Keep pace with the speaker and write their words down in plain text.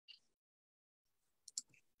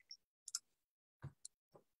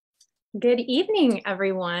Good evening,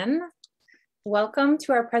 everyone. Welcome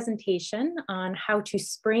to our presentation on how to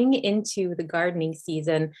spring into the gardening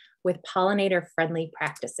season with pollinator friendly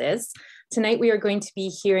practices. Tonight, we are going to be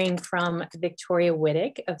hearing from Victoria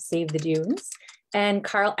Wittig of Save the Dunes and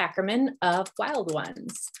Carl Ackerman of Wild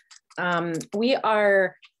Ones. We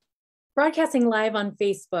are broadcasting live on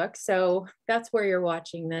Facebook, so that's where you're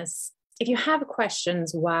watching this. If you have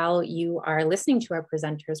questions while you are listening to our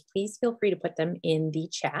presenters, please feel free to put them in the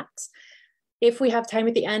chat. If we have time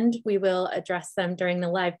at the end, we will address them during the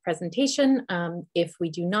live presentation. If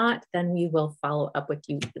we do not, then we will follow up with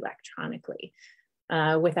you electronically.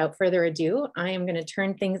 Without further ado, I am going to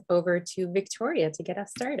turn things over to Victoria to get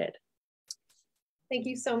us started. Thank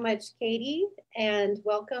you so much, Katie, and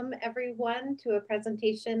welcome everyone to a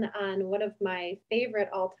presentation on one of my favorite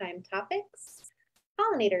all-time topics,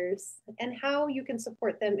 pollinators, and how you can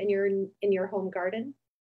support them in your home garden.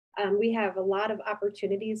 We have a lot of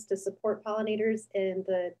opportunities to support pollinators in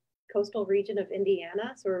the coastal region of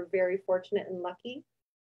Indiana, so we're very fortunate and lucky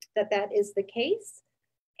that that is the case.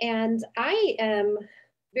 And I am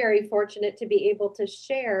very fortunate to be able to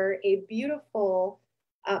share a beautiful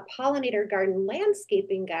Pollinator Garden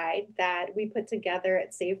Landscaping guide that we put together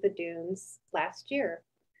at Save the Dunes last year.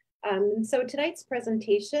 So tonight's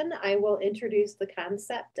presentation, I will introduce the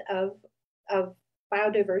concept of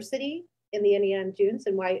biodiversity in the Indiana Dunes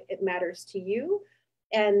and why it matters to you,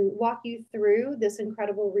 and walk you through this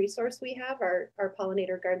incredible resource we have, our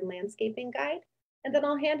Pollinator Garden Landscaping Guide. And then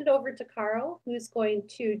I'll hand it over to Carl, who's going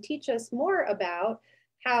to teach us more about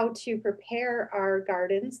how to prepare our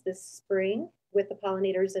gardens this spring with the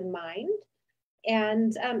pollinators in mind,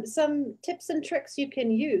 and some tips and tricks you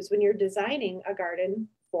can use when you're designing a garden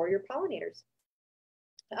for your pollinators.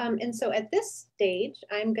 And so at this stage,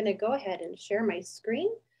 I'm going to go ahead and share my screen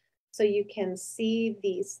so you can see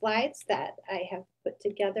the slides that I have put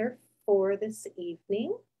together for this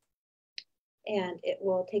evening. And it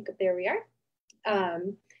will take, there we are.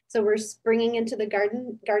 So we're springing into the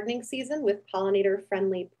gardening season with pollinator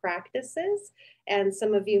friendly practices. And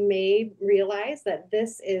some of you may realize that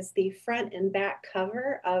this is the front and back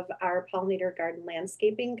cover of our Pollinator Garden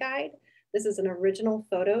Landscaping Guide. This is an original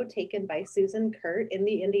photo taken by Susan Kurt in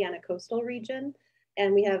the Indiana coastal region.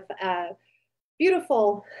 And we have a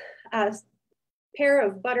beautiful pair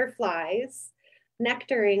of butterflies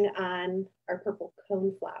nectaring on our purple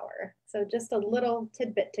coneflower. So just a little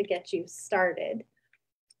tidbit to get you started.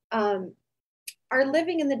 Our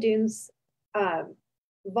Living in the Dunes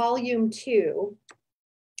Volume 2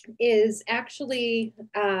 is actually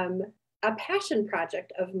a passion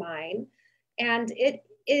project of mine, and it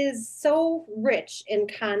is so rich in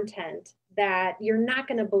content that you're not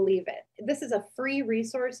going to believe it. This is a free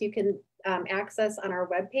resource you can access on our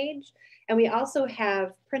webpage, and we also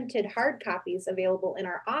have printed hard copies available in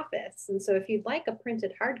our office. And so if you'd like a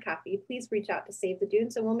printed hard copy, please reach out to Save the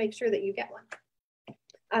Dunes and we'll make sure that you get one.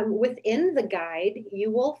 Within the guide, you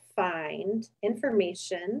will find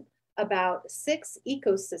information about 6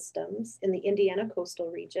 ecosystems in the Indiana coastal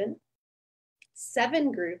region,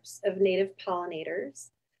 7 groups of native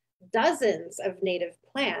pollinators, dozens of native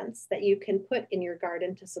plants that you can put in your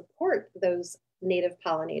garden to support those native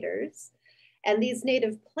pollinators. And these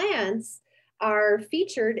native plants are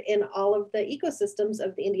featured in all of the ecosystems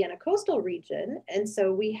of the Indiana coastal region. And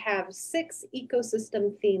so we have 6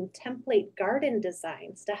 ecosystem themed template garden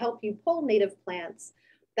designs to help you pull native plants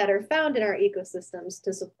that are found in our ecosystems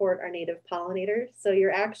to support our native pollinators. So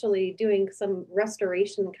you're actually doing some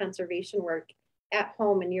restoration and conservation work at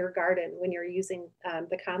home in your garden when you're using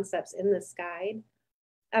the concepts in this guide.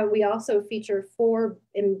 We also feature 4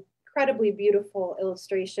 incredibly beautiful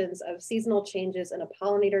illustrations of seasonal changes in a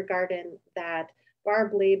pollinator garden that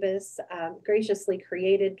Barb Labus graciously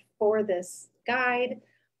created for this guide.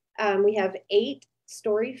 We have 8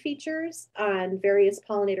 story features on various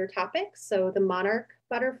pollinator topics. So the monarch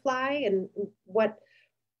butterfly and what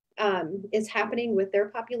is happening with their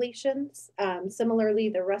populations. Similarly,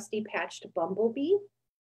 the rusty patched bumblebee.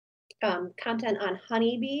 Content on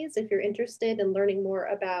honeybees, if you're interested in learning more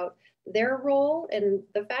about their role and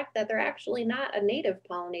the fact that they're actually not a native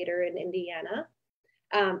pollinator in Indiana.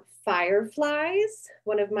 Fireflies,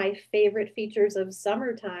 one of my favorite features of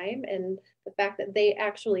summertime, and the fact that they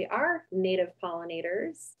actually are native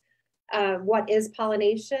pollinators. What is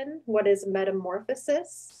pollination? What is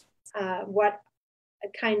metamorphosis? What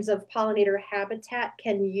kinds of pollinator habitat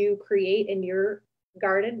can you create in your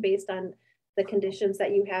garden based on the conditions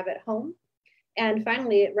that you have at home? And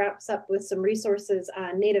finally, it wraps up with some resources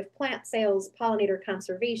on native plant sales, pollinator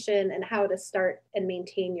conservation, and how to start and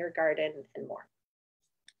maintain your garden and more.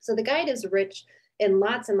 So the guide is rich in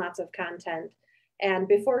lots and lots of content. And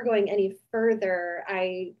before going any further,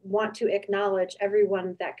 I want to acknowledge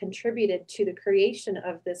everyone that contributed to the creation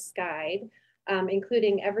of this guide,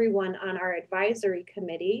 including everyone on our advisory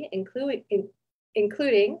committee,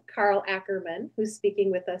 including Carl Ackerman, who's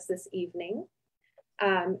speaking with us this evening,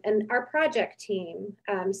 and our project team.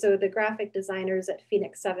 So the graphic designers at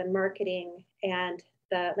Phoenix 7 Marketing and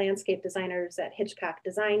the landscape designers at Hitchcock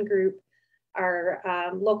Design Group, our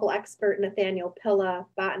local expert Nathaniel Pilla,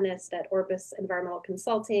 botanist at Orbis Environmental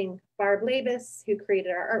Consulting, Barb Labus, who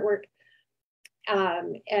created our artwork.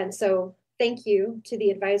 And so thank you to the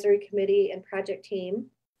advisory committee and project team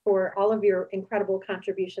for all of your incredible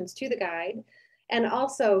contributions to the guide. And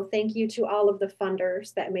also thank you to all of the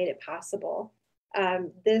funders that made it possible.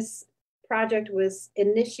 This project was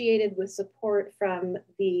initiated with support from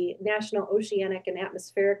the National Oceanic and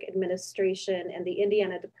Atmospheric Administration and the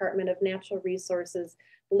Indiana Department of Natural Resources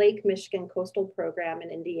Lake Michigan Coastal Program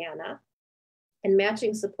in Indiana. And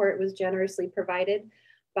matching support was generously provided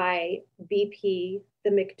by BP, the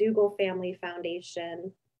McDougall Family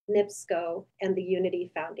Foundation, NIPSCO, and the Unity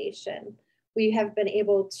Foundation. We have been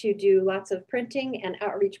able to do lots of printing and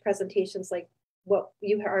outreach presentations like what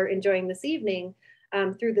you are enjoying this evening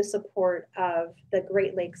through the support of the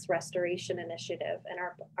Great Lakes Restoration Initiative and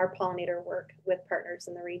our pollinator work with partners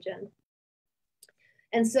in the region.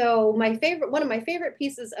 And so one of my favorite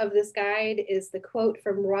pieces of this guide is the quote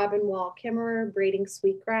from Robin Wall Kimmerer, Braiding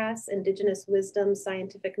Sweetgrass, Indigenous Wisdom,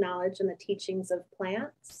 Scientific Knowledge, and the Teachings of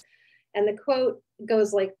Plants. And the quote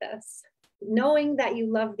goes like this: knowing that you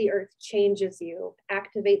love the earth changes you,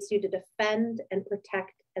 activates you to defend and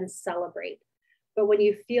protect and celebrate. But when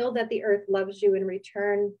you feel that the earth loves you in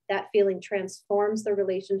return, that feeling transforms the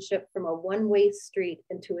relationship from a one-way street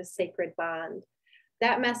into a sacred bond.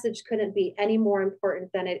 That message couldn't be any more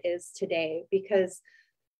important than it is today, because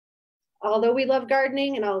although we love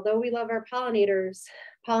gardening and although we love our pollinators,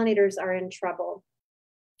 pollinators are in trouble.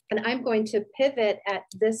 And I'm going to pivot at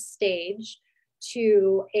this stage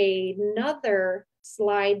to another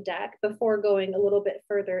slide deck before going a little bit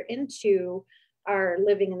further into our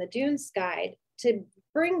Living in the Dunes guide to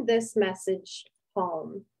bring this message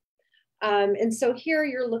home. And so here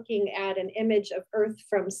you're looking at an image of Earth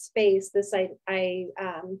from space. This I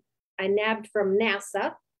nabbed from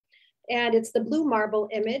NASA, and it's the blue marble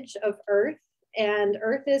image of Earth. And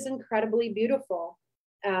Earth is incredibly beautiful,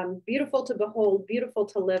 beautiful to behold, beautiful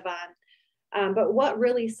to live on. But what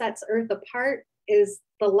really sets Earth apart is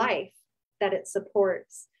the life that it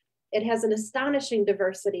supports. It has an astonishing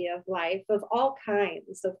diversity of life of all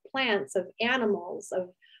kinds, of plants, of animals,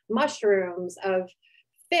 of mushrooms, of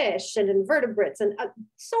fish and invertebrates, and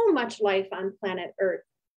so much life on planet Earth.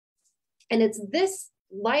 And it's this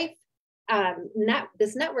life,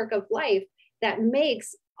 this network of life that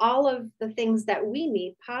makes all of the things that we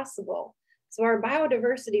need possible. So our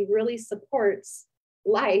biodiversity really supports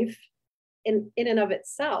life in and of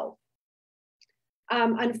itself.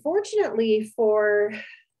 Unfortunately for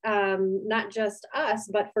not just us,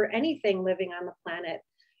 but for anything living on the planet,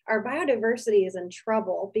 our biodiversity is in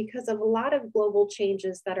trouble because of a lot of global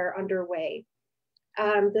changes that are underway.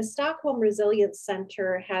 The Stockholm Resilience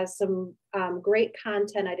Center has some great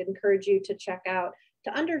content I'd encourage you to check out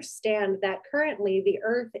to understand that currently the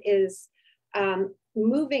Earth is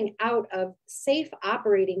moving out of safe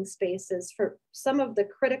operating spaces for some of the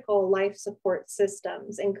critical life support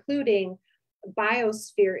systems, including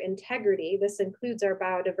biosphere integrity. This includes our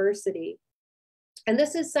biodiversity. And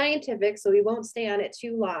this is scientific, so we won't stay on it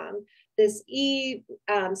too long. This E/MSY,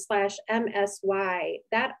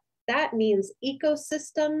 that means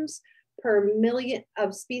ecosystems per million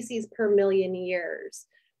of species per million years.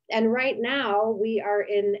 And right now we are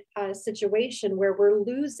in a situation where we're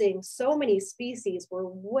losing so many species. We're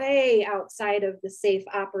way outside of the safe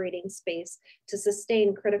operating space to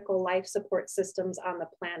sustain critical life support systems on the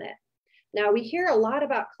planet. Now, we hear a lot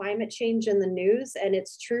about climate change in the news, and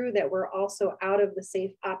it's true that we're also out of the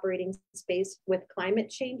safe operating space with climate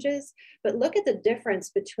changes, but look at the difference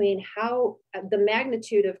between how the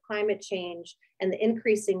magnitude of climate change and the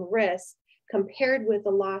increasing risk compared with the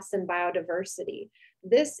loss in biodiversity.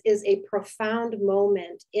 This is a profound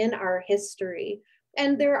moment in our history,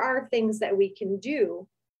 and there are things that we can do,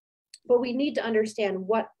 but we need to understand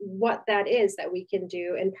what that is that we can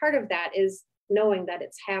do, and part of that is knowing that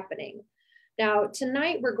it's happening. Now,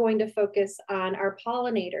 tonight we're going to focus on our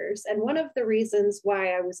pollinators. And one of the reasons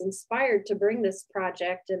why I was inspired to bring this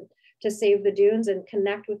project and to Save the Dunes and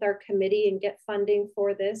connect with our committee and get funding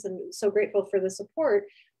for this, and so grateful for the support,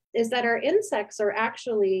 is that our insects are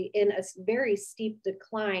actually in a very steep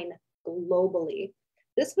decline globally.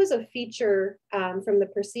 This was a feature from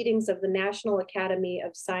the proceedings of the National Academy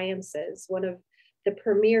of Sciences, one of the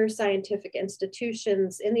premier scientific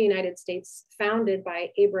institutions in the United States founded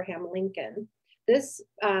by Abraham Lincoln. This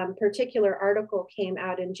particular article came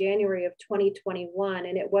out in January of 2021,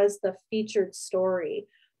 and it was the featured story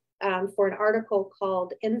for an article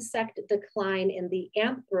called Insect Decline in the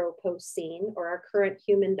Anthropocene, or our current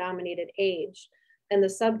human-dominated age. And the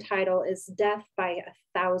subtitle is Death by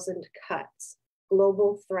 1,000 Cuts,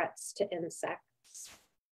 Global Threats to Insects.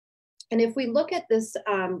 And if we look at this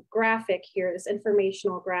graphic here, this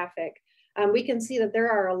informational graphic, we can see that there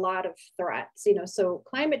are a lot of threats, so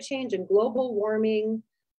climate change and global warming,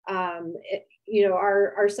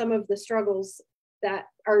 are some of the struggles that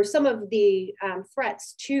are some of the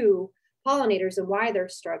threats to pollinators and why they're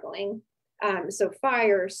struggling. So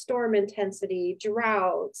fire, storm intensity,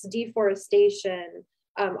 droughts, deforestation,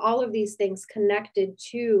 all of these things connected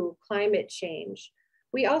to climate change.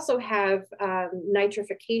 We also have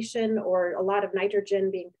nitrification, or a lot of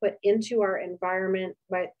nitrogen being put into our environment,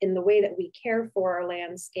 but in the way that we care for our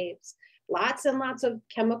landscapes. Lots and lots of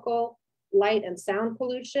chemical, light, and sound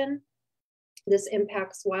pollution. This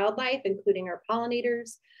impacts wildlife, including our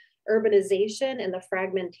pollinators, urbanization and the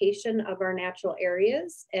fragmentation of our natural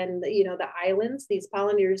areas. And the islands, these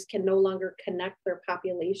pollinators can no longer connect their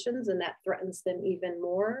populations, and that threatens them even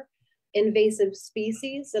more. Invasive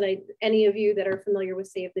species, and any of you that are familiar with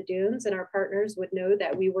Save the Dunes and our partners would know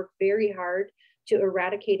that we work very hard to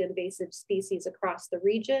eradicate invasive species across the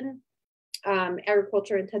region,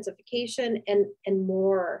 agriculture intensification, and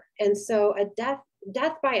more. And so a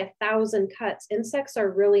death by 1,000 cuts. Insects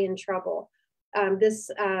are really in trouble.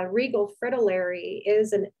 This regal fritillary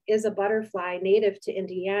is a butterfly native to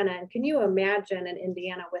Indiana. And can you imagine an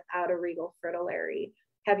Indiana without a regal fritillary?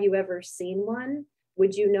 Have you ever seen one?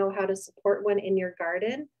 Would you know how to support one in your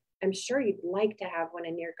garden? I'm sure you'd like to have one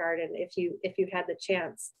in your garden if you had the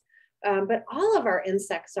chance. But all of our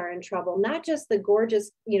insects are in trouble, not just the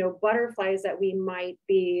gorgeous, butterflies that we might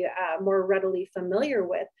be more readily familiar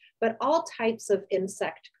with, but all types of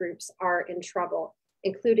insect groups are in trouble,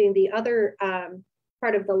 including the other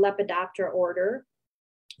part of the Lepidoptera order,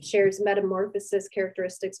 shares metamorphosis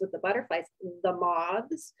characteristics with the butterflies, the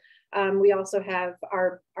moths. We also have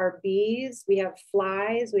our bees, we have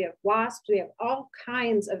flies, we have wasps, we have all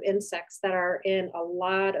kinds of insects that are in a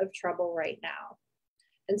lot of trouble right now.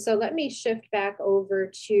 And so let me shift back over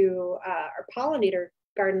to our Pollinator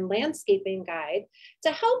Garden Landscaping Guide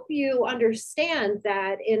to help you understand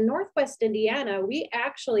that in Northwest Indiana, we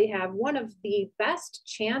actually have one of the best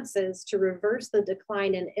chances to reverse the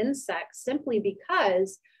decline in insects, simply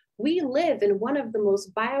because we live in one of the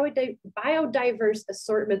most biodiverse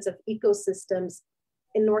assortments of ecosystems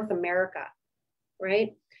in North America,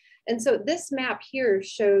 right? And so this map here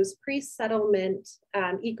shows pre-settlement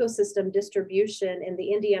ecosystem distribution in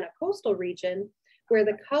the Indiana coastal region, where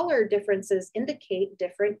the color differences indicate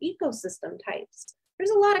different ecosystem types.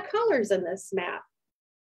 There's a lot of colors in this map.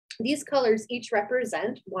 These colors each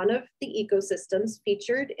represent one of the ecosystems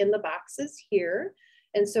featured in the boxes here.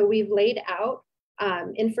 And so we've laid out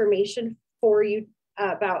information for you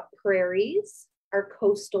about prairies, our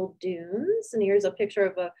coastal dunes, and here's a picture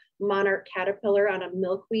of a monarch caterpillar on a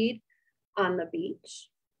milkweed on the beach,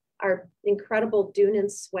 our incredible dune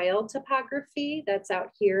and swale topography that's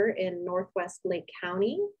out here in Northwest Lake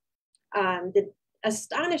County, the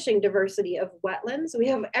astonishing diversity of wetlands. We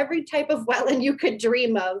have every type of wetland you could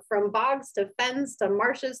dream of, from bogs to fens to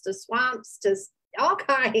marshes to swamps to all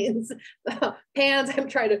kinds. Pans, I'm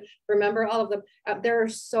trying to remember all of them. There are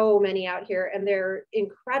so many out here, and they're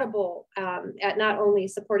incredible at not only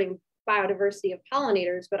supporting biodiversity of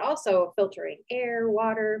pollinators, but also filtering air,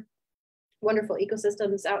 water, wonderful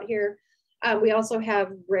ecosystems out here. We also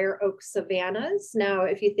have rare oak savannas. Now,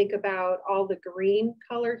 if you think about all the green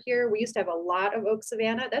color here, we used to have a lot of oak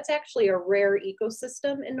savanna. That's actually a rare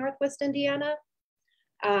ecosystem in Northwest Indiana.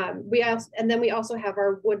 And then we also have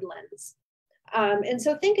our woodlands. And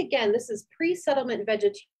so think again, this is pre-settlement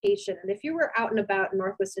vegetation. And if you were out and about in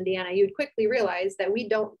Northwest Indiana, you'd quickly realize that we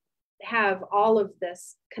don't have all of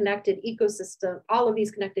this connected ecosystem, all of these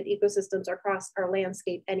connected ecosystems across our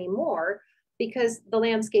landscape anymore, because the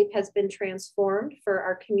landscape has been transformed for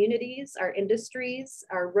our communities, our industries,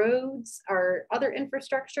 our roads, our other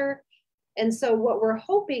infrastructure. And so what we're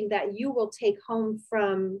hoping that you will take home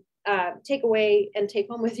from, take away and take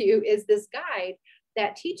home with you is this guide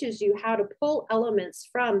that teaches you how to pull elements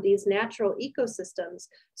from these natural ecosystems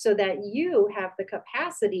so that you have the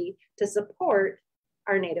capacity to support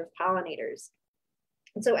our native pollinators.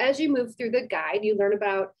 And so as you move through the guide, you learn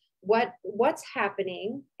about what's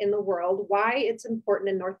happening in the world, why it's important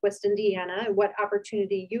in Northwest Indiana, and what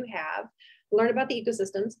opportunity you have. learn about the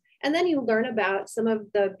ecosystems, and then you learn about some of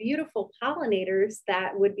the beautiful pollinators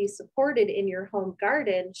that would be supported in your home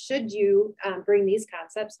garden should you bring these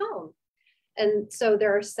concepts home. And so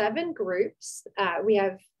there are 7 groups.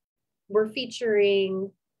 We're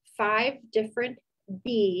featuring 5 different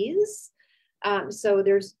bees. So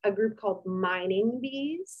there's a group called mining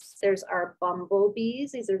bees. There's our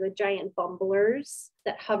bumblebees. These are the giant bumblers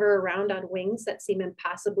that hover around on wings that seem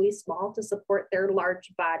impossibly small to support their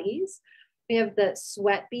large bodies. We have the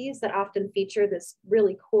sweat bees that often feature this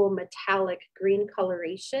really cool metallic green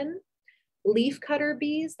coloration. Leaf cutter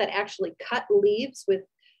bees that actually cut leaves with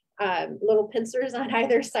little pincers on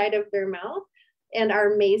either side of their mouth. And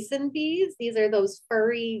our mason bees, these are those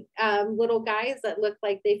furry little guys that look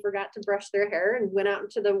like they forgot to brush their hair and went out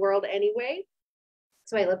into the world anyway.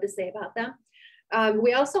 So I love to say about them.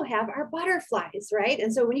 We also have our butterflies, right?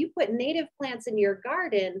 And so when you put native plants in your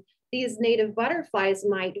garden, these native butterflies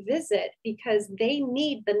might visit because they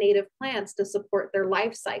need the native plants to support their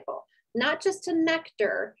life cycle, not just to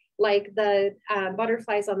nectar, like the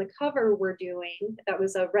butterflies on the cover were doing. That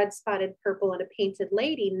was a red spotted purple and a painted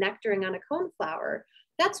lady nectaring on a coneflower.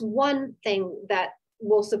 That's one thing that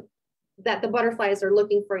that the butterflies are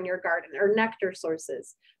looking for in your garden, or nectar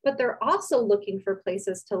sources, but they're also looking for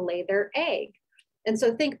places to lay their egg. And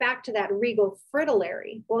so think back to that regal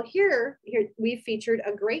fritillary. Well, here we featured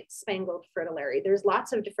a great spangled fritillary. There's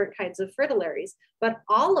lots of different kinds of fritillaries, but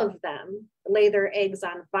all of them lay their eggs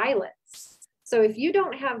on violets. So if you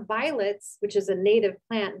don't have violets, which is a native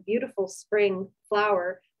plant, beautiful spring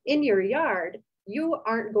flower in your yard, you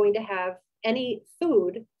aren't going to have any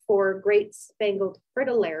food for great spangled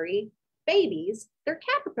fritillary babies. They're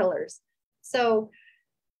caterpillars. So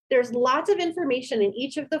there's lots of information in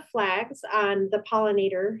each of the flags on the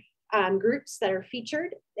pollinator groups that are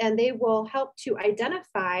featured, and they will help to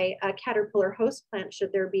identify a caterpillar host plant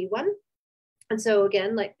should there be one. And so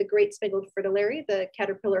again, like the great spangled fritillary, the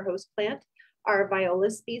caterpillar host plant, our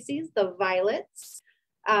viola species, the violets.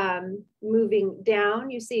 Moving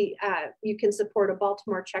down, you see you can support a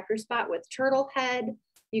Baltimore checker spot with turtle head.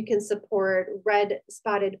 You can support red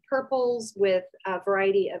spotted purples with a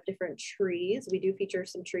variety of different trees. We do feature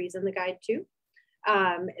some trees in the guide too.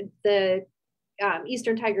 The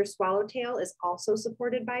Eastern tiger swallowtail is also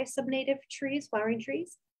supported by some native trees, flowering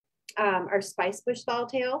trees. Our spicebush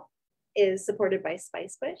swallowtail is supported by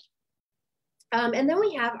spicebush. And then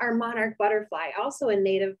we have our monarch butterfly, also a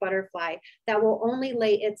native butterfly that will only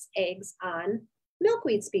lay its eggs on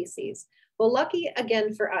milkweed species. Well, lucky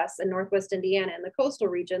again for us in Northwest Indiana and the coastal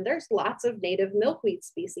region, there's lots of native milkweed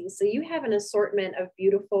species. So you have an assortment of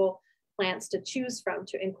beautiful plants to choose from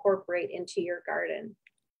to incorporate into your garden.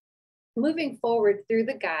 Moving forward through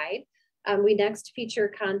the guide, we next feature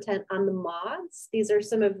content on the moths. These are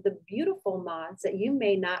some of the beautiful moths that you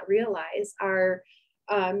may not realize are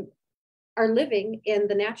living in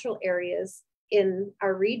the natural areas in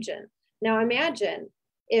our region. Now imagine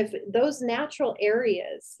if those natural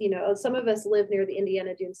areas, you know, some of us live near the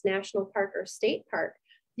Indiana Dunes National Park or State Park,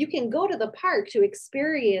 you can go to the park to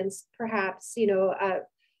experience perhaps, you know,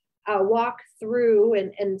 a walk through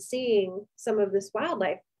and seeing some of this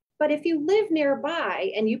wildlife. But if you live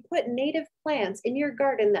nearby and you put native plants in your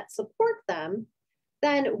garden that support them,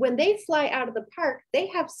 then when they fly out of the park, they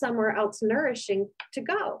have somewhere else nourishing to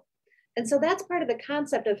go. And so that's part of the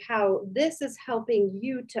concept of how this is helping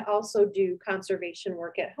you to also do conservation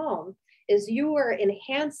work at home, is you are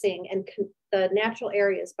enhancing the natural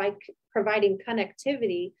areas by providing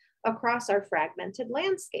connectivity across our fragmented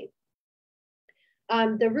landscape.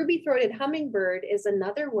 The ruby-throated hummingbird is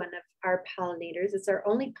another one of our pollinators. It's our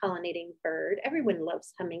only pollinating bird. Everyone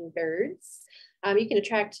loves hummingbirds. You can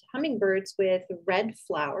attract hummingbirds with red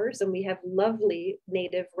flowers, and we have lovely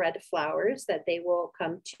native red flowers that they will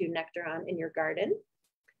come to nectar on in your garden.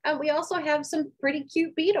 We also have some pretty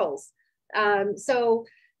cute beetles. So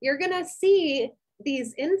you're gonna see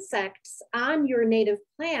these insects on your native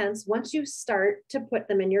plants once you start to put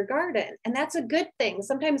them in your garden. And that's a good thing.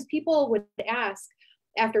 Sometimes people would ask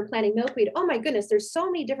after planting milkweed, oh my goodness, there's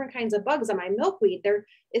so many different kinds of bugs on my milkweed.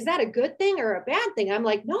 Is that a good thing or a bad thing? I'm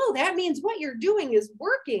like, no, that means what you're doing is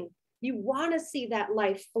working. You want to see that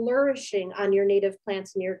life flourishing on your native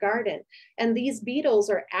plants in your garden. And these beetles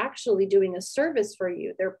are actually doing a service for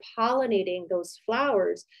you. They're pollinating those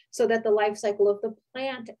flowers so that the life cycle of the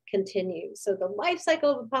plant continues. So the life cycle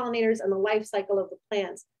of the pollinators and the life cycle of the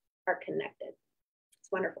plants are connected.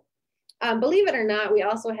 It's wonderful. Believe it or not, we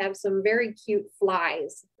also have some very cute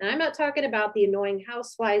flies. And I'm not talking about the annoying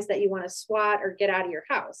house flies that you want to swat or get out of your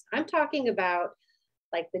house. I'm talking about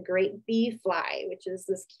like the great bee fly, which is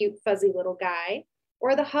this cute fuzzy little guy.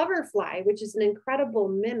 or the hoverfly, which is an incredible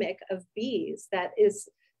mimic of bees that is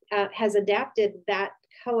has adapted that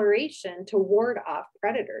coloration to ward off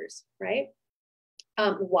predators, right?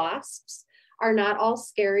 Wasps are not all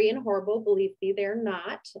scary and horrible, believe me, they're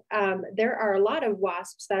not. There are a lot of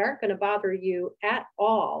wasps that aren't going to bother you at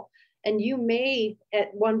all. And you may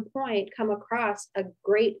at one point come across a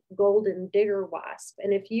great golden digger wasp.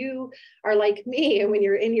 And if you are like me, and when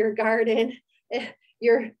you're in your garden,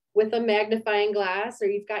 you're with a magnifying glass, or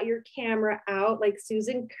you've got your camera out like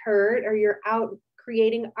Susan Kurt, or you're out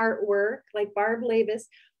creating artwork like Barb Labus,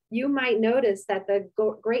 you might notice that the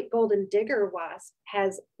great golden digger wasp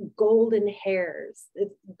has golden hairs.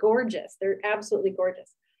 It's gorgeous. They're absolutely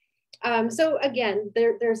gorgeous. So again,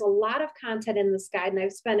 there's a lot of content in this guide, and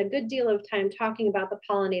I've spent a good deal of time talking about the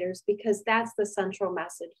pollinators because that's the central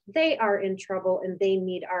message. They are in trouble and they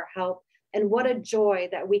need our help. And what a joy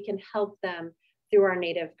that we can help them through our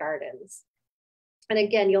native gardens. And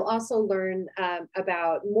again, you'll also learn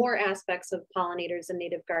about more aspects of pollinators and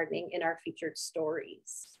native gardening in our featured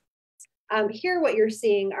stories. Here, what you're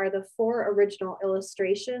seeing are the 4 original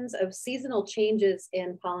illustrations of seasonal changes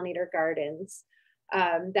in pollinator gardens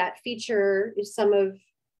that feature some of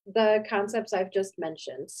the concepts I've just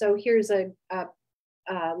mentioned. So here's a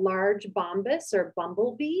large bombus or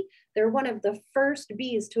bumblebee. They're one of the first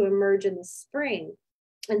bees to emerge in the spring.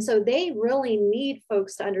 And so they really need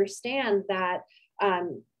folks to understand that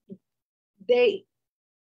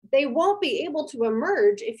they won't be able to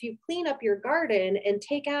emerge if you clean up your garden and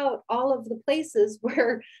take out all of the places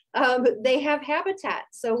where they have habitat.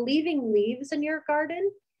 So leaving leaves in your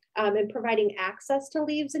garden and providing access to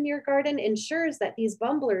leaves in your garden ensures that these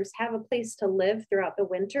bumblers have a place to live throughout the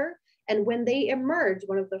winter. And when they emerge,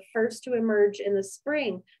 one of the first to emerge in the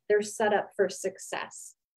spring, they're set up for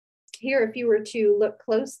success. Here, if you were to look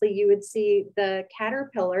closely, you would see the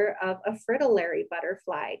caterpillar of a fritillary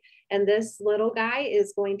butterfly. And this little guy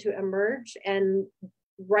is going to emerge and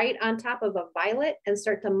right on top of a violet and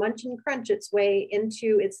start to munch and crunch its way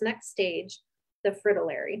into its next stage, the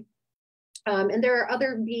fritillary. And there are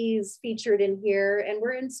other bees featured in here, and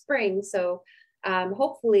we're in spring. So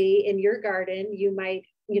hopefully in your garden, you might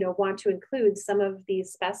want to include some of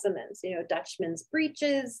these specimens, Dutchman's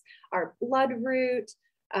breeches, our bloodroot,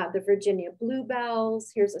 the Virginia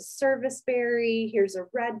bluebells, here's a serviceberry, here's a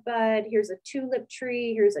redbud, here's a tulip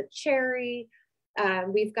tree, here's a cherry.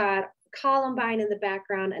 We've got columbine in the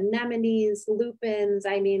background, anemones, lupins.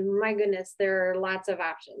 I mean, my goodness, there are lots of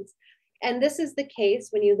options. And this is the case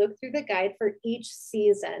when you look through the guide for each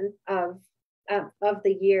season of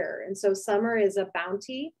the year. And so summer is a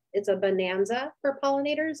bounty. It's a bonanza for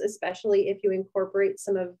pollinators, especially if you incorporate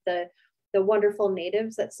some of the wonderful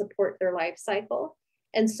natives that support their life cycle.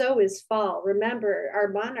 And so is fall. Remember, our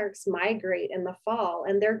monarchs migrate in the fall,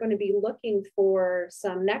 and they're going to be looking for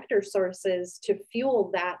some nectar sources to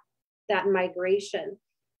fuel that migration.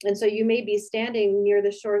 And so you may be standing near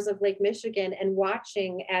the shores of Lake Michigan and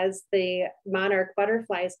watching as the monarch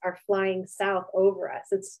butterflies are flying south over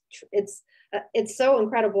us. It's so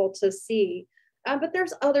incredible to see. But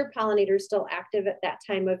there's other pollinators still active at that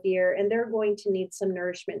time of year, and they're going to need some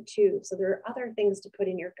nourishment too. So there are other things to put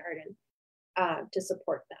in your garden to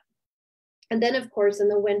support them. And then of course in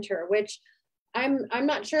the winter, which I'm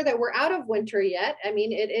not sure that we're out of winter yet. I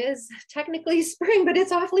mean, it is technically spring, but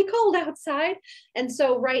it's awfully cold outside. And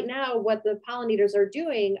so right now what the pollinators are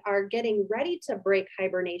doing are getting ready to break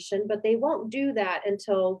hibernation, but they won't do that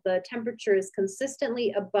until the temperature is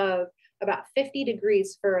consistently above about 50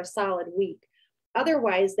 degrees for a solid week.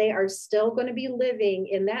 Otherwise, they are still going to be living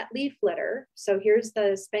in that leaf litter. So here's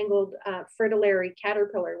the spangled fritillary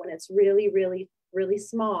caterpillar when it's really, really, really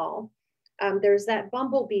small. There's that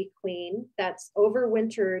bumblebee queen that's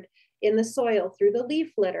overwintered in the soil through the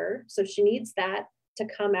leaf litter. So she needs that to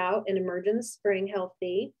come out and emerge in the spring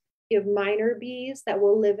healthy. You have minor bees that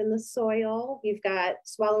will live in the soil. You've got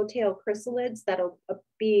swallowtail chrysalids that'll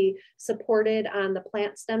be supported on the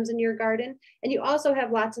plant stems in your garden. And you also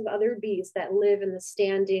have lots of other bees that live in the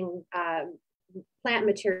standing plant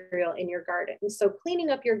material in your garden. And so cleaning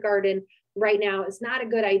up your garden right now is not a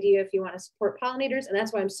good idea if you want to support pollinators. And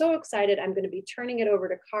that's why I'm so excited. I'm going to be turning it over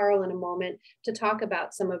to Carl in a moment to talk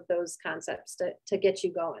about some of those concepts to get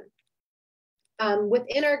you going.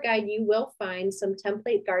 Within our guide, you will find some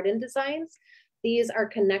template garden designs. These are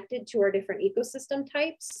connected to our different ecosystem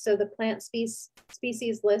types. So the plant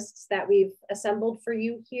species lists that we've assembled for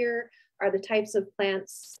you here are the types of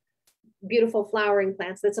plants, beautiful flowering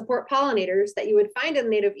plants that support pollinators that you would find in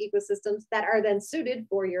native ecosystems that are then suited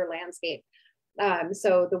for your landscape.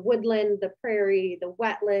 So the woodland, the prairie, the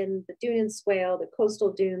wetland, the dune and swale, the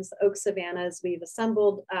coastal dunes, the oak savannas, we've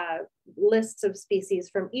assembled lists of species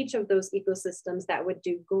from each of those ecosystems that would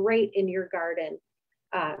do great in your garden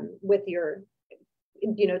with your,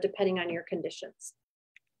 depending on your conditions.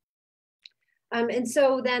 And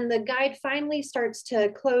so then the guide finally starts to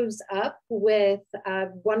close up with a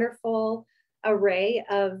wonderful array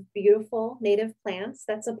of beautiful native plants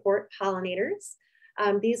that support pollinators.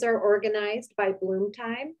 These are organized by bloom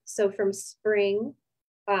time. So from spring,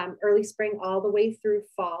 early spring, all the way through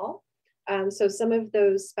fall. So some of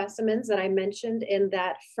those specimens that I mentioned in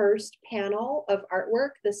that first panel of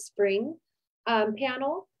artwork, the spring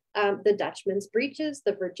panel, the Dutchman's breeches,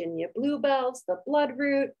 the Virginia bluebells, the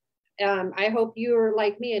bloodroot. I hope you're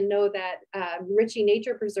like me and know that Ritchie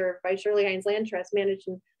Nature Preserve by Shirley Hines Land Trust, managed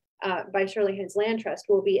by Shirley Hines Land Trust,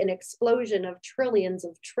 will be an explosion of trillions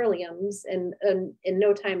of trilliums in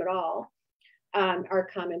no time at all. Our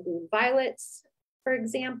common blue violets, for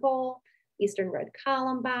example, Eastern red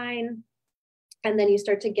columbine. And then you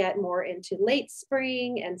start to get more into late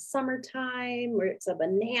spring and summertime, where it's a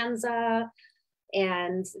bonanza.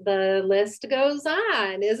 And the list goes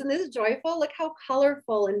on. Isn't this joyful? Look how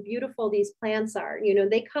colorful and beautiful these plants are.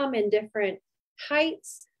 They come in different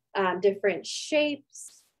heights, different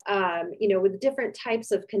shapes, with different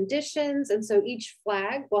types of conditions. And so each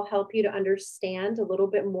flag will help you to understand a little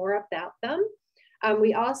bit more about them.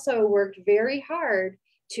 We also worked very hard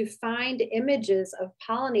to find images of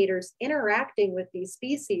pollinators interacting with these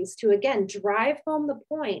species to, again, drive home the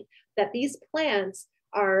point that these plants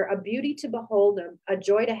are a beauty to behold, a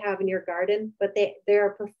joy to have in your garden, but they are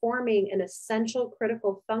performing an essential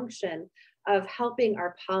critical function of helping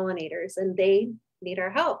our pollinators, and they need our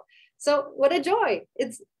help. So what a joy.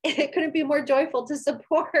 It couldn't be more joyful to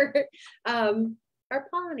support our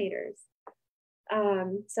pollinators.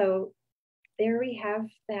 So there we have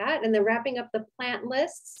that. And then wrapping up the plant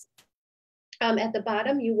lists, at the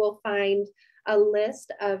bottom, you will find a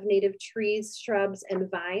list of native trees, shrubs,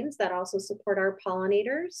 and vines that also support our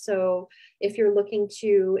pollinators. So if you're looking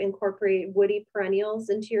to incorporate woody perennials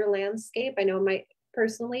into your landscape, I know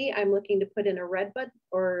personally, I'm looking to put in a redbud,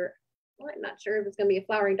 or well, I'm not sure if it's going to be a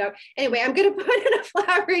flowering dog. Anyway, I'm going to put in a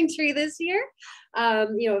flowering tree this year. Of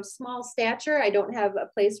small stature. I don't have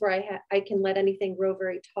a place where I can let anything grow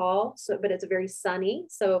very tall. But it's very sunny.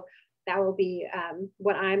 So that will be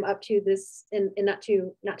what I'm up to this in not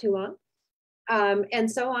too long. And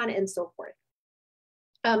so on and so forth.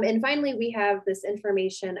 And finally, we have this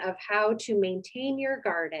information of how to maintain your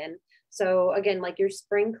garden. So again, like your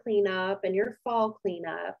spring cleanup and your fall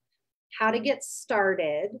cleanup, how to get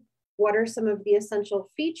started, what are some of the essential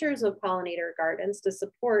features of pollinator gardens to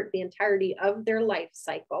support the entirety of their life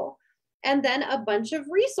cycle, and then a bunch of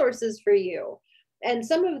resources for you. And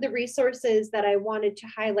some of the resources that I wanted to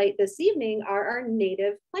highlight this evening are our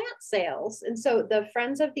native plant sales. And so the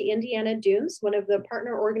Friends of the Indiana Dunes, one of the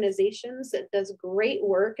partner organizations that does great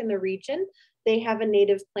work in the region, they have a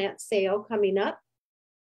native plant sale coming up.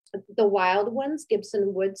 The Wild Ones,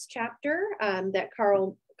 Gibson Woods chapter that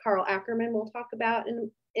Carl Ackerman will talk about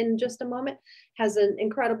in just a moment, has an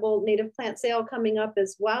incredible native plant sale coming up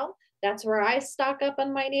as well. That's where I stock up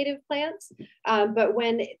on my native plants. But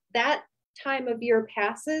when that time of year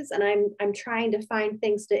passes and I'm trying to find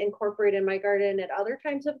things to incorporate in my garden at other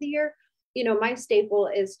times of the year, my staple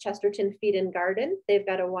is Chesterton Feed and Garden. They've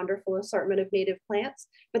got a wonderful assortment of native plants,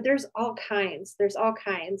 but there's all kinds.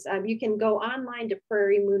 You can go online to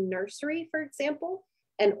Prairie Moon Nursery, for example,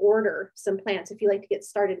 and order some plants if you like to get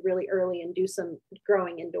started really early and do some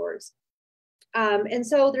growing indoors. And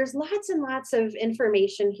so there's lots and lots of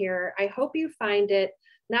information here. I hope you find it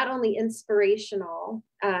not only inspirational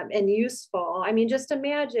and useful. I mean, just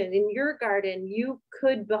imagine in your garden, you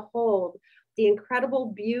could behold the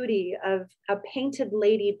incredible beauty of a painted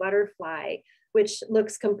lady butterfly, which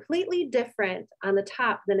looks completely different on the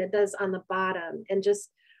top than it does on the bottom. And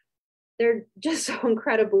they're just so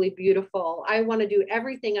incredibly beautiful. I want to do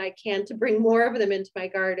everything I can to bring more of them into my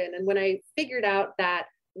garden. And when I figured out that,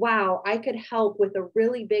 wow, I could help with a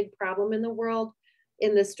really big problem in the world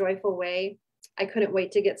in this joyful way, I couldn't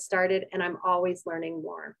wait to get started, and I'm always learning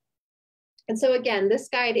more. And so again, this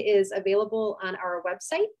guide is available on our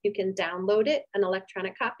website. You can download it, an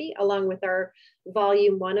electronic copy, along with our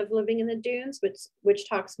volume 1 of Living in the Dunes, which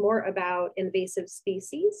talks more about invasive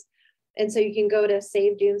species. And so you can go to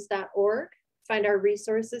savedunes.org, find our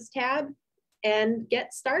resources tab, and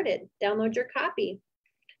get started. Download your copy.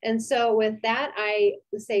 And so with that, I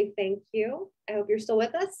say thank you. I hope you're still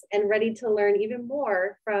with us and ready to learn even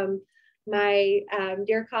more from my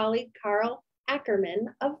dear colleague, Carl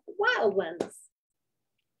Ackerman of Wild Ones.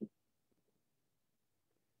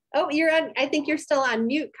 Oh, you're on, I think you're still on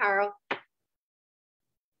mute, Carl.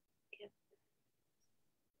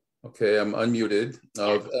 Okay, I'm unmuted.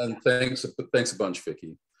 And thanks a bunch,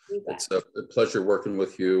 Vicki. It's a pleasure working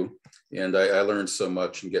with you, and I learned so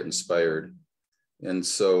much and get inspired. And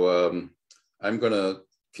so I'm going to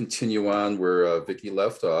continue on where Vicki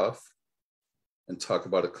left off and talk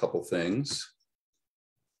about a couple things.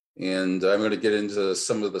 And I'm going to get into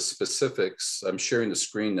some of the specifics. I'm sharing the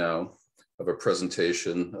screen now of a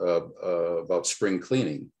presentation about spring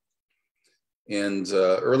cleaning. And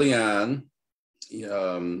early on,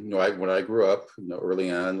 when I grew up,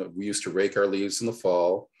 early on, we used to rake our leaves in the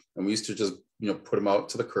fall, and we used to just, put them out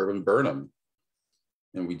to the curb and burn them.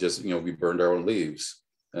 And we just, we burned our own leaves.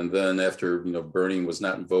 And then after, burning was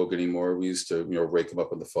not in vogue anymore, we used to, rake them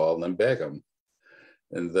up in the fall and then bag them.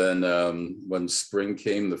 And then when spring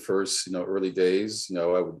came, the first, early days, I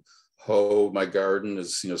would hoe my garden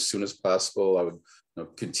as, soon as possible. I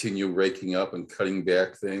would continue raking up and cutting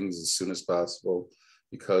back things as soon as possible,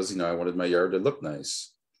 because, I wanted my yard to look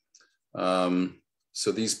nice.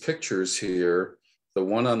 So these pictures here, the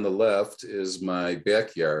one on the left is my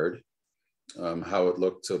backyard, how it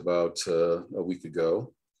looked about a week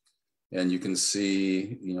ago. And you can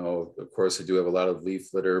see, of course, I do have a lot of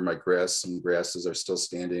leaf litter. My some grasses are still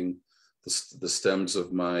standing. The stems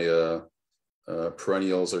of my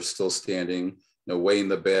perennials are still standing. Way in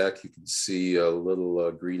the back, you can see a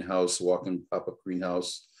little greenhouse, walk-in pop-up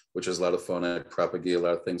greenhouse, which is a lot of fun. I propagate a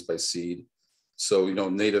lot of things by seed. So,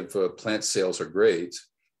 native plant sales are great,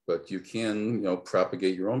 but you can,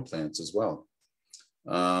 propagate your own plants as well.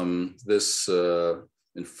 This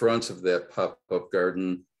in front of that pop-up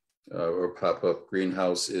garden or pop-up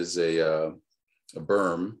greenhouse is a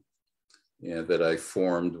berm that I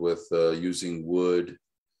formed with using wood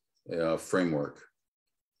framework.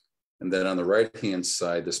 And then on the right-hand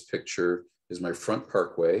side, this picture is my front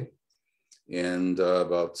parkway. And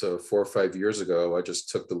about 4 or 5 years ago, I just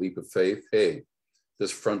took the leap of faith. Hey,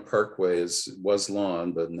 this front parkway was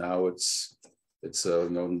lawn, but now it's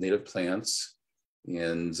native plants.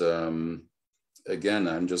 And again,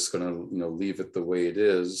 I'm just going to leave it the way it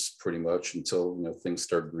is pretty much until things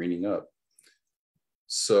start greening up.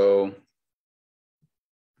 So,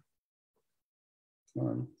 come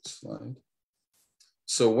on, slide.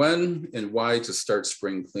 So when and why to start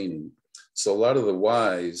spring cleaning? So a lot of the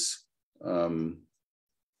whys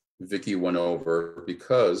Vicki went over,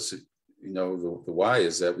 because the why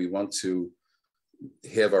is that we want to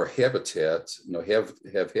have our habitat, have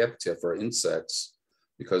habitat for our insects,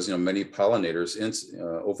 because many pollinators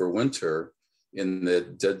overwinter in the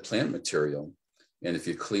dead plant material. And if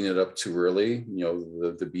you clean it up too early,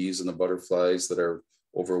 the bees and the butterflies that are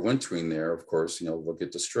overwintering there, of course, they'll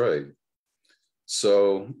get destroyed.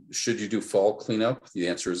 So should you do fall cleanup? The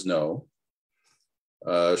answer is no.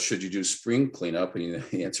 Should you do spring cleanup? And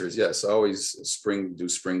the answer is yes. Always do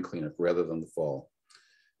spring cleanup rather than the fall.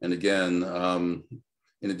 And again,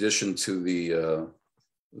 in addition to the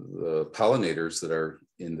pollinators that are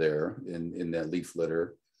in there in that leaf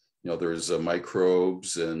litter, there's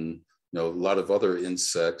microbes and a lot of other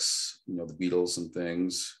insects, the beetles and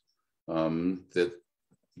things that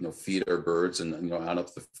feed our birds and on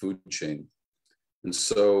up the food chain. And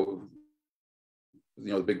so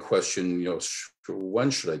the big question,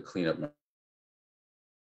 when should I clean up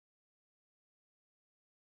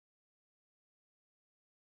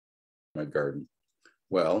my garden?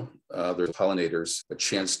 Well, there's pollinators a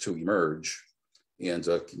chance to emerge and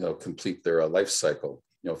complete their life cycle.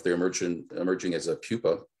 If they're emerging as a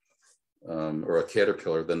pupa or a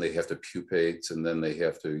caterpillar, then they have to pupate, and then they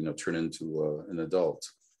have to turn into an adult.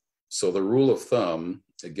 So the rule of thumb,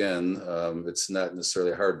 again, it's not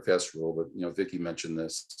necessarily a hard and fast rule, but Vicki mentioned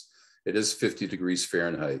this. It is 50 degrees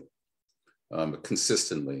Fahrenheit,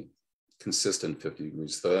 consistent 50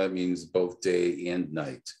 degrees. So that means both day and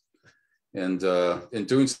night. And in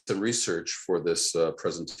doing some research for this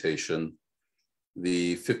presentation,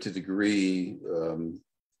 the 50-degree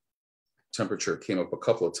temperature came up a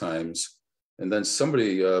couple of times. And then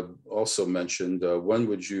somebody also mentioned, when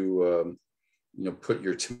would you put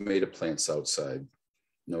your tomato plants outside?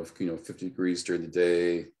 50 degrees during the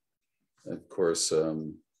day. Of course,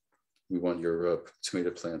 we want your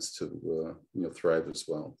tomato plants to thrive as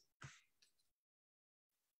well.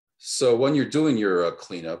 So when you're doing your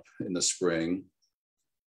cleanup in the spring,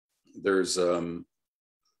 there's, of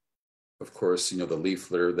course, the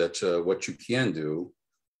leaf litter. That what you can do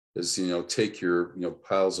is, take your,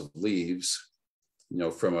 piles of leaves,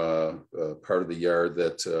 from a part of the yard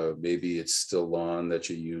that maybe it's still lawn that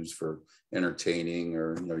you use for entertaining,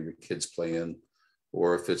 or, your kids playing,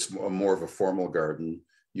 or if it's more of a formal garden,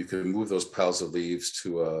 you can move those piles of leaves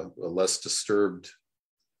to a less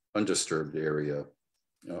undisturbed area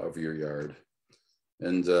of your yard.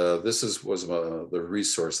 And this was the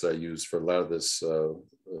resource that I used for a lot of this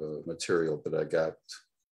material that I got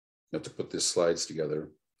to put these slides together.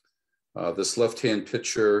 This left-hand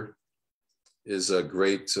picture is a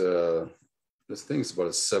great, this thing's about a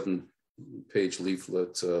 7-page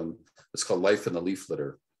leaflet. It's called Life in the Leaf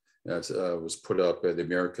Litter. It was put out by the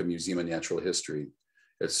American Museum of Natural History.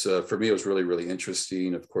 It's, for me, it was really, really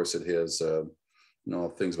interesting. Of course, it has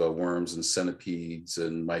things about worms and centipedes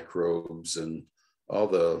and microbes and all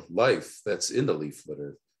the life that's in the leaf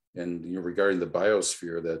litter. And regarding the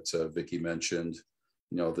biosphere that Vicki mentioned,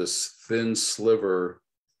 this thin sliver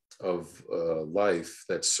of life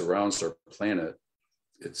that surrounds our planet,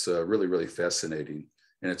 it's really, really fascinating.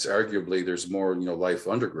 And it's arguably there's more life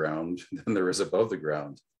underground than there is above the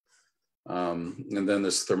ground. And then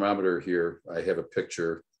this thermometer here, I have a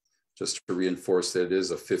picture just to reinforce that it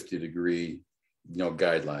is a 50-degree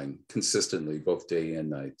guideline consistently both day and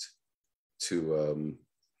night to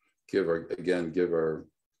give our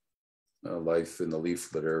life in the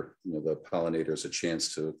leaf litter, the pollinators, a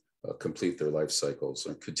chance to complete their life cycles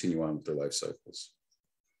or continue on with their life cycles.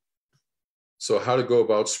 So how to go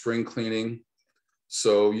about spring cleaning.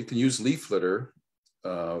 So you can use leaf litter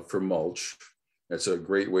for mulch. That's a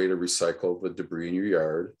great way to recycle the debris in your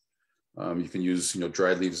yard. You can use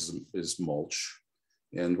dried leaves as mulch.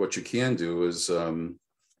 And what you can do is,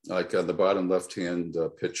 like on the bottom left-hand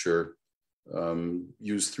picture,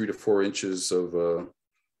 use 3 to 4 inches of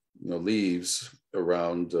leaves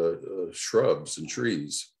around shrubs and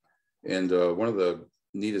trees. And one of the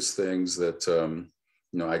neatest things that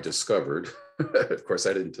I discovered, of course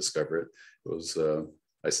I didn't discover it, was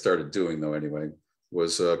I started doing though anyway,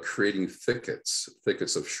 was creating thickets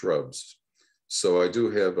of shrubs. So I do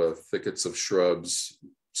have thickets of shrubs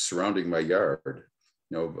surrounding my yard,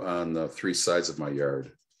 on the 3 sides of my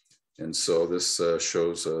yard. And so this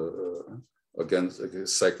shows, again, a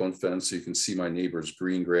cyclone fence. So you can see my neighbor's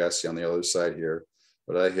green grass on the other side here,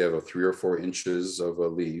 but I have 3 or 4 inches of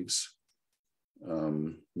leaves,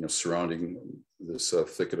 surrounding this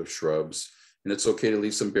thicket of shrubs. And it's okay to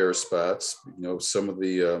leave some bare spots. Some of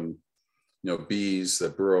the, bees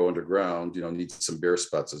that burrow underground, need some bare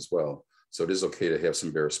spots as well. So it is okay to have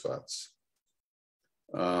some bare spots.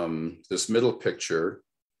 This middle picture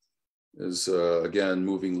is, again,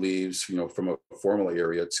 moving leaves, from a formal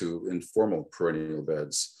area to informal perennial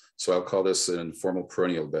beds. So I'll call this an informal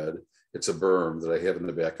perennial bed. It's a berm that I have in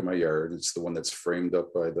the back of my yard. It's the one that's framed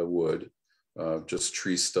up by the wood, just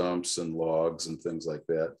tree stumps and logs and things like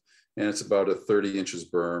that. And it's about a 30 inches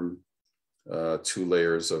berm, 2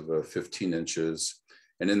 layers of 15 inches.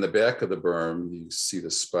 And in the back of the berm, you see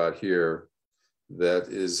the spot here, that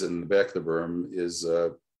is in the back of the berm is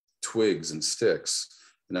twigs and sticks.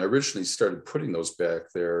 And I originally started putting those back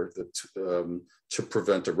there to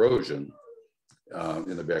prevent erosion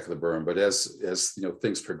in the back of the berm. But as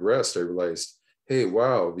things progressed, I realized, hey,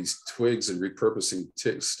 wow, these twigs and repurposing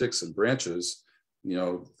sticks and branches,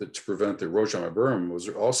 to prevent the erosion on my berm was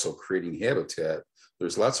also creating habitat.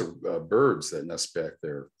 There's lots of birds that nest back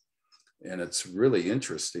there. And it's really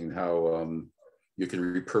interesting how you can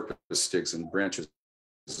repurpose sticks and branches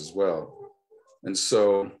as well. And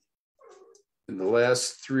so in the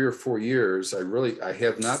last 3 or 4 years, I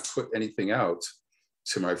have not put anything out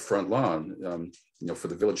to my front lawn, for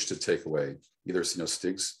the village to take away, either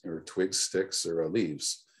sticks or twigs, sticks, or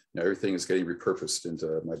leaves. Everything is getting repurposed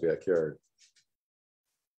into my backyard.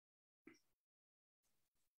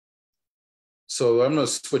 So I'm going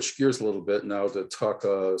to switch gears a little bit now to talk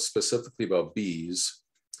specifically about bees.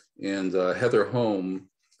 And Heather Home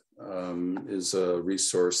is a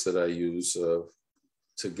resource that I use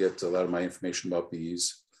to get a lot of my information about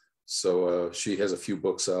bees. So she has a few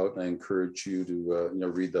books out, and I encourage you to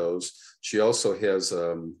read those. She also has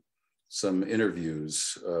some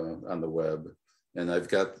interviews on the web, and I've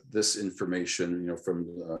got this information from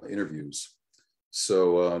interviews.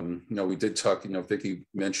 So we did talk. Vicki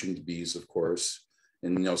mentioned bees, of course,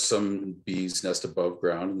 and some bees nest above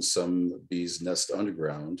ground and some bees nest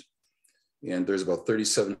underground. And there's about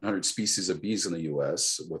 3,700 species of bees in the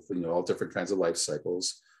U.S. with all different kinds of life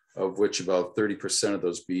cycles, of which about 30% of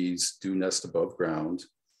those bees do nest above ground.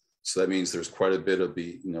 So that means there's quite a bit of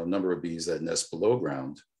number of bees that nest below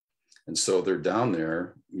ground. And so they're down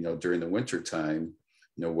there, during the winter time,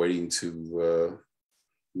 waiting to,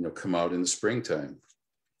 come out in the springtime.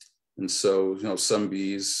 And so, some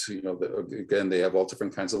bees, again, they have all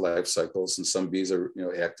different kinds of life cycles, and some bees are,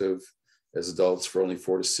 active as adults for only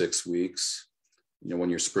 4 to 6 weeks. when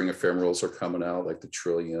your spring ephemerals are coming out, like the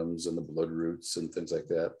trilliums and the bloodroots and things like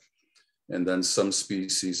that. And then some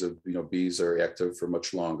species of bees are active for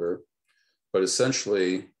much longer. But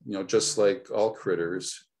essentially, just like all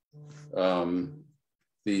critters,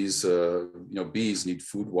 these bees need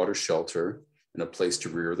food, water, shelter, and a place to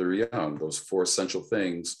rear their young. Those 4 essential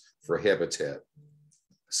things for habitat.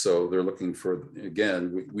 So they're looking for,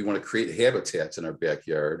 again, we want to create habitats in our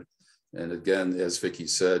backyard. And again, as Vicki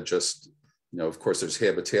said, just, of course, there's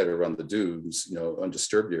habitat around the dunes,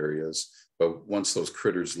 undisturbed areas. But once those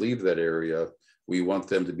critters leave that area, we want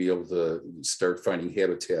them to be able to start finding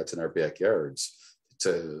habitats in our backyards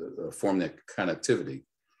to form that connectivity.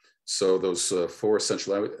 So those 4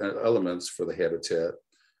 essential elements for the habitat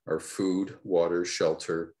are food, water,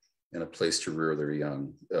 shelter, and a place to rear their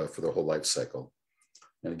young for the whole life cycle.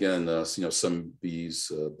 And again, some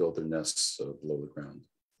bees build their nests below the ground.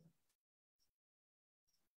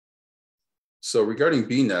 So regarding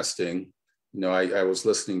bee nesting, I was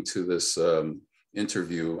listening to this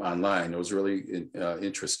interview online. It was really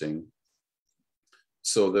interesting.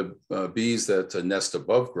 So the bees that nest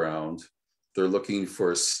above ground, they're looking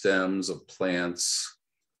for stems of plants,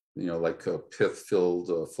 like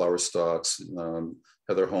pith-filled flower stalks.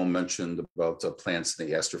 Heather Holm mentioned about plants in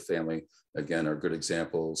the aster family, again, are good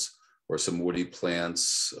examples, or some woody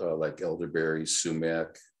plants like elderberry,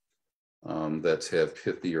 sumac, that have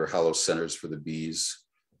pithy or hollow centers for the bees,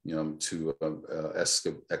 to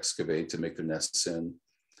excavate to make their nests in.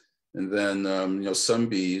 And then, some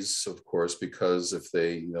bees, of course, because if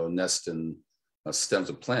they, nest in stems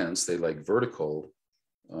of plants, they like vertical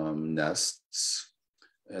nests.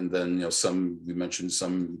 And then, we mentioned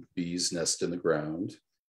some bees nest in the ground,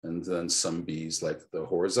 and then some bees like the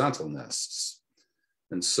horizontal nests.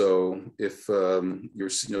 And so if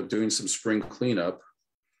you're, doing some spring cleanup,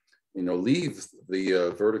 leave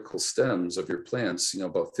the vertical stems of your plants,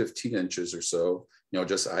 about 15 inches or so,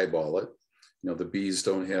 just eyeball it. The bees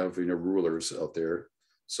don't have, rulers out there.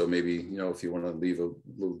 So maybe, if you want to leave a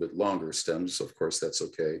little bit longer stems, of course, that's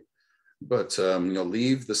okay. But,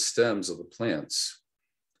 leave the stems of the plants.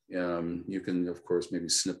 You can, of course, maybe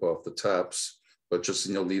snip off the tops, but just,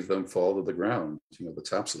 leave them fall to the ground, the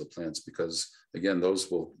tops of the plants, because again,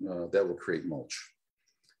 those will, that will create mulch.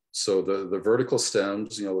 So the vertical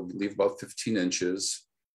stems, leave about 15 inches.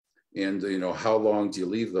 And, how long do you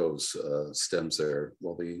leave those stems there?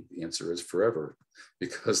 Well, the answer is forever,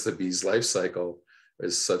 because the bee's life cycle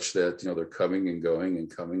is such that, they're coming and going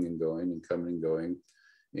and coming and going and coming and going.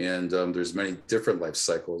 And there's many different life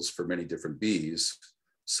cycles for many different bees.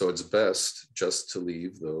 So it's best just to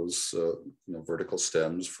leave those, vertical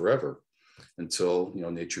stems forever until,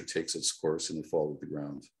 nature takes its course and they fall to the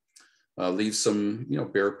ground. Leave some,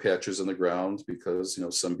 bare patches on the ground, because,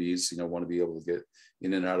 some bees, want to be able to get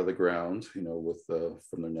in and out of the ground, with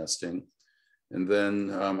from their nesting. And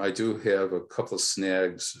then I do have a couple of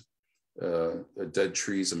snags, dead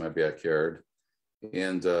trees in my backyard.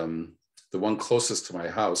 And the one closest to my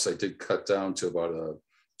house, I did cut down to about a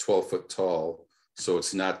 12-foot tall. So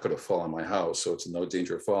it's not going to fall on my house. So it's no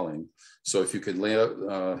danger of falling. So if you could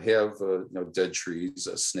have dead trees,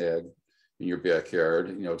 a snag in your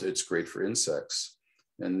backyard, it's great for insects.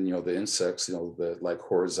 And, the insects, that like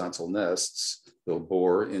horizontal nests, they'll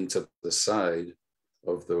bore into the side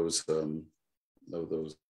of those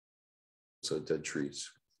dead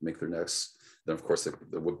trees, make their nests. Then, of course,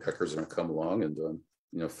 the woodpeckers are going to come along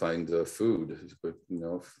and, find food,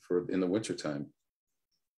 for in the wintertime.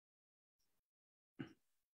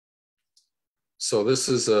 So this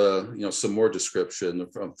is, some more description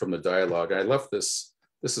from the dialogue. I left this.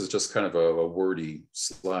 This is just kind of a wordy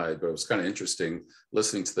slide, but it was kind of interesting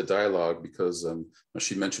listening to the dialogue, because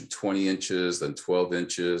she mentioned 20 inches, then 12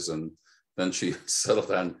 inches, and then she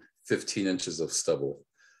settled on 15 inches of stubble.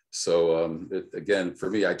 So again, for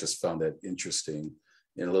me, I just found that interesting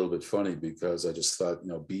and a little bit funny, because I just thought,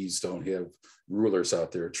 bees don't have rulers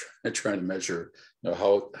out there trying to measure,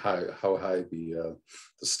 how high the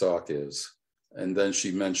stalk is. And then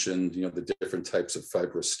she mentioned, the different types of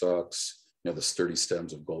fibrous stalks, the sturdy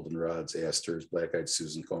stems of goldenrods, asters, black-eyed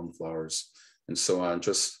Susan coneflowers, and so on.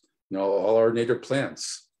 Just, all our native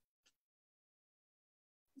plants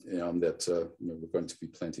that we're going to be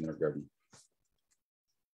planting in our garden.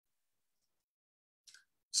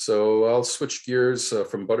 So I'll switch gears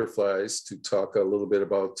from butterflies to talk a little bit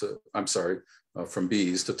about, from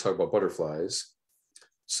bees to talk about butterflies.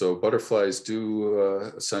 So butterflies do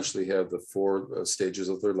essentially have the 4 stages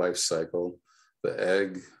of their life cycle: the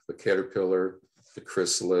egg, the caterpillar, the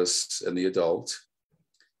chrysalis, and the adult.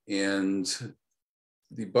 And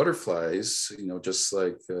the butterflies, just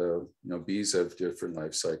like, bees have different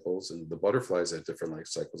life cycles, and the butterflies have different life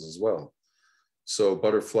cycles as well. So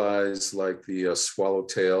butterflies like the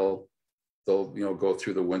swallowtail, they'll, go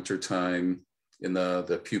through the winter time in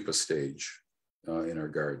the pupa stage in our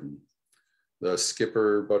garden. The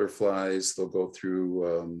skipper butterflies, they'll go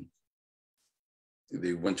through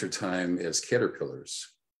the winter time as caterpillars.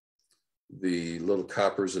 The little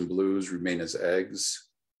coppers and blues remain as eggs.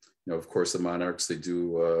 Of course, the monarchs, they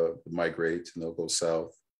do migrate and they'll go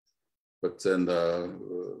south. But then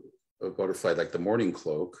a butterfly like the mourning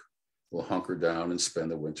cloak will hunker down and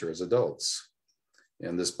spend the winter as adults.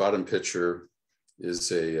 And this bottom picture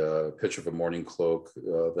is a picture of a mourning cloak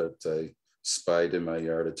that I spied in my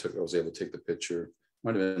yard. I was able to take the picture.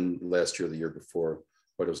 Might have been last year or the year before,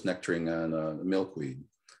 but it was nectaring on milkweed.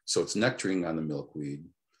 So it's nectaring on the milkweed,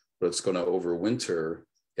 but it's going to overwinter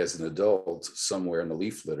as an adult somewhere in the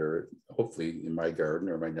leaf litter, hopefully in my garden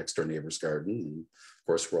or my next door neighbor's garden. And of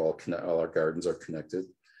course, all our gardens are connected.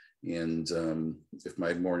 And if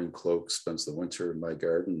my mourning cloak spends the winter in my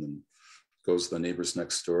garden and goes to the neighbors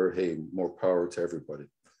next door, hey, more power to everybody.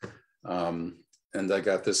 And I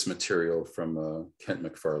got this material from Kent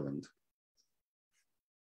McFarland.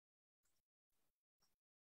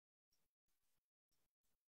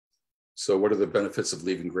 So what are the benefits of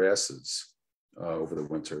leaving grasses over the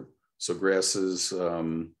winter? So grasses,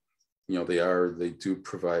 they do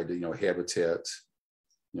provide, habitat.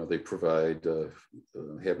 They provide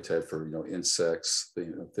habitat for, insects,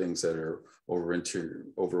 things that are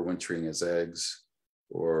overwintering as eggs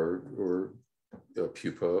or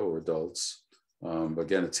pupa or adults.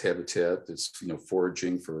 Again, it's habitat. It's,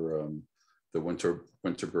 foraging for the winter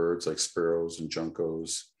birds like sparrows and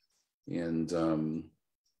juncos. And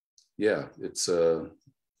yeah, it's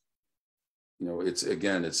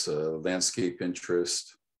it's a landscape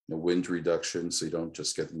interest, wind reduction, so you don't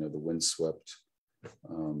just get, the windswept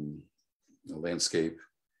landscape.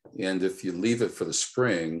 And if you leave it for the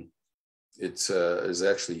spring, it is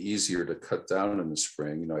actually easier to cut down in the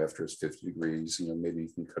spring, after it's 50 degrees, maybe you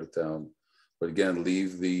can cut it down. But again,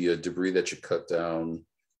 leave the debris that you cut down,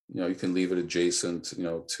 you can leave it adjacent,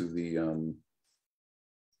 to the,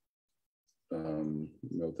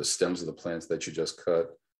 the stems of the plants that you just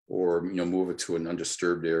cut, or, move it to an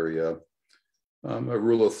undisturbed area. A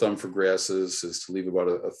rule of thumb for grasses is to leave about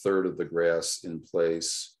a third of the grass in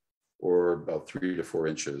place, or about 3 to 4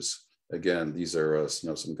 inches. Again, these are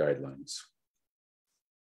some guidelines.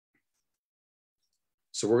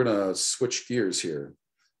 So we're going to switch gears here.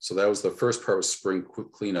 So that was the first part, was spring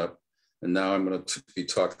quick cleanup, and now I'm going to be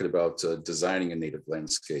talking about designing a native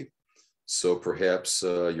landscape. So perhaps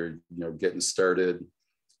you're getting started,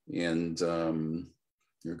 and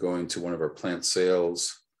you're going to one of our plant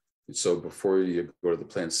sales. So before you go to the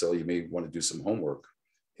plant sale, you may want to do some homework.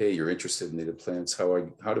 Hey, you're interested in native plants.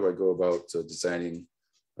 How do I go about designing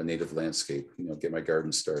a native landscape? Get my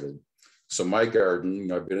garden started. So my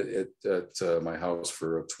garden, I've been at my house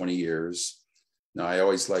for 20 years. Now I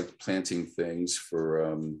always liked planting things for,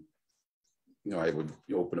 I would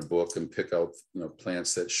open a book and pick out,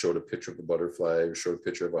 plants that showed a picture of a butterfly, or showed a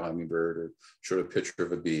picture of a hummingbird, or showed a picture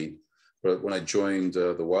of a bee. But when I joined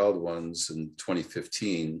the Wild Ones in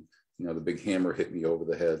 2015, the big hammer hit me over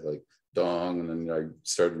the head, like dong. And then I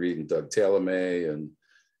started reading Doug Tallamy,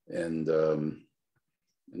 and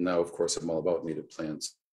now, of course, I'm all about native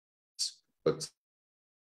plants. But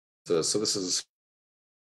so this is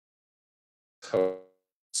how.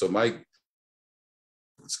 So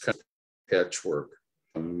it's kind of patchwork.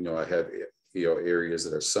 I have areas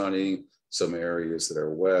that are sunny, some areas that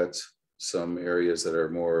are wet, some areas that are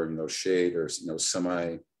more shade, or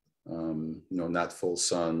semi not full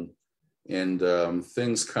sun. And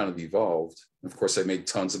things kind of evolved. Of course, I made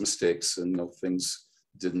tons of mistakes, and things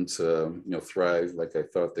didn't thrive like I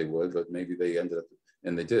thought they would, but maybe they ended up,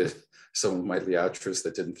 and they did. Some of my liatris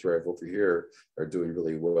that didn't thrive over here are doing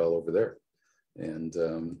really well over there. And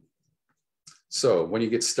so when you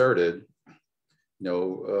get started,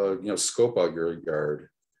 scope out your yard,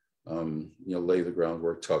 lay the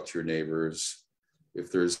groundwork, talk to your neighbors.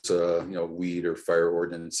 If there's weed or fire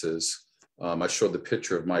ordinances, I showed the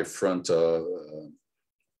picture of my front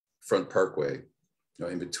parkway,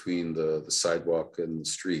 in between the sidewalk and the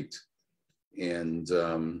street. And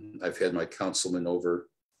I've had my councilman over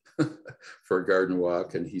for a garden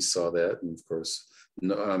walk, and he saw that. And of course,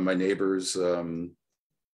 my neighbors,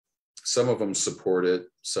 some of them support it,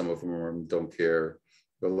 some of them don't care.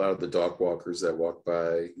 But a lot of the dog walkers that walk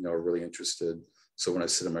by, are really interested. So when I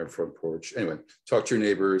sit on my front porch, anyway, talk to your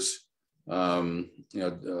neighbors.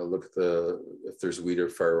 Look at if there's weed or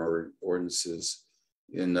fire ordinances,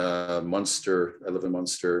 in Munster. I live in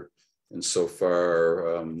Munster, and so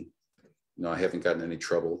far, I haven't gotten any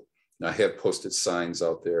trouble. Now, I have posted signs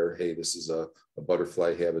out there. Hey, this is a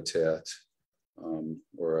butterfly habitat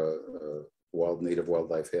or a native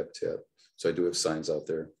wildlife habitat. So I do have signs out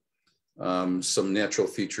there. Some natural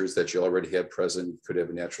features that you already have present. You could have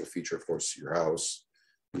a natural feature, of course, your house.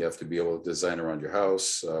 You have to be able to design around your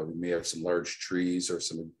house. You may have some large trees or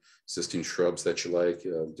some existing shrubs that you like.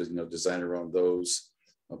 Design around those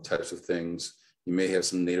types of things. You may have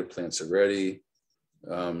some native plants already.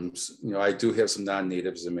 I do have some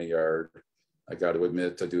non-natives in my yard. I got to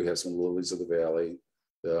admit, I do have some lilies of the valley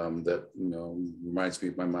that reminds me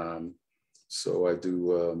of my mom. So I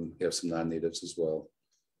do have some non-natives as well.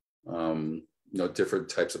 Different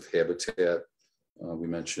types of habitat. We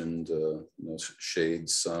mentioned shade,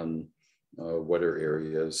 sun, wetter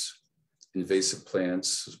areas. Invasive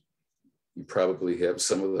plants, you probably have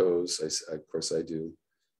some of those. Of course I do.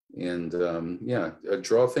 And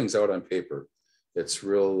draw things out on paper. It's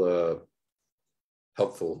real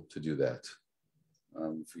helpful to do that,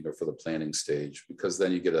 for the planning stage, because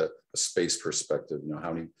then you get a space perspective.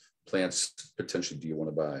 How many plants potentially do you want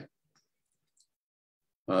to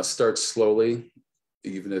buy? Start slowly,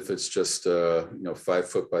 even if it's just 5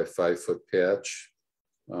 foot by 5 foot patch.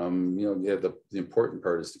 The important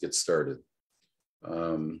part is to get started.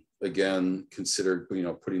 Again, consider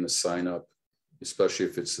putting a sign up, especially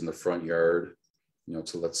if it's in the front yard,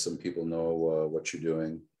 to let some people know what you're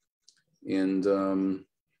doing. And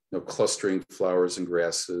clustering flowers and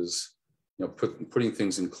grasses, putting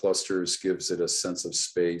things in clusters gives it a sense of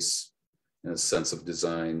space and a sense of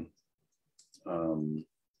design.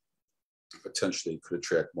 Potentially could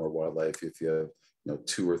attract more wildlife if you have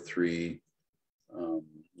 2 or 3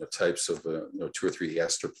 types of 2 or 3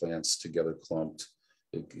 aster plants together clumped.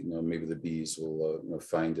 Maybe the bees will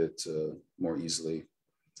find it more easily.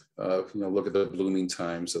 Look at the blooming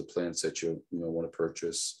times of plants that you want to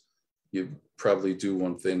purchase. You probably do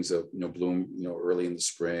want things that bloom early in the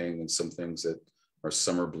spring, and some things that are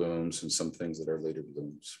summer blooms, and some things that are later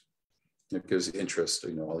blooms. It gives interest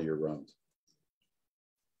all year round.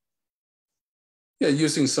 Yeah,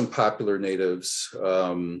 using some popular natives,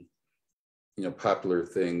 popular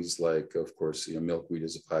things like, of course, milkweed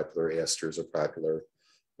is a popular, asters are popular,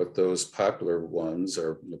 but those popular ones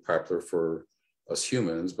are popular for us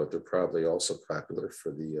humans, but they're probably also popular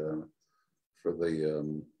for the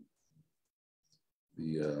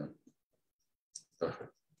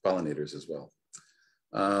pollinators as well.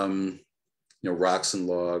 Rocks and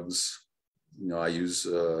logs. I use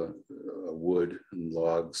wood and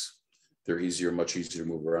logs. They're much easier to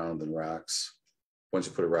move around than rocks. Once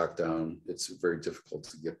you put a rock down, it's very difficult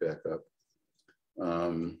to get back up.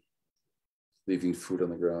 Leaving food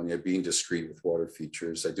on the ground, being discreet with water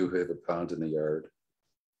features. I do have a pond in the yard.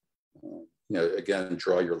 Again,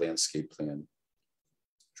 draw your landscape plan.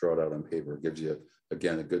 Draw it out on paper. It gives you,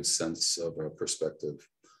 again, a good sense of perspective.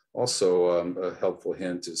 Also, a helpful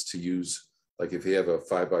hint is to use, like if you have a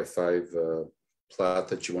 5 by 5 plot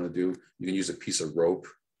that you want to do, you can use a piece of rope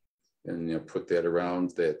and put that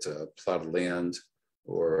around that plot of land,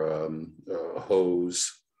 or a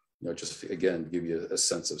hose, just again, give you a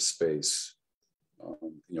sense of space,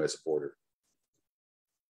 as a border.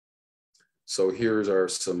 So here are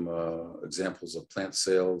some examples of plant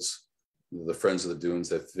sales. The Friends of the Dunes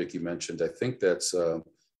that Vicki mentioned, I think that's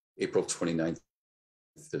April 29th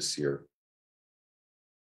this year.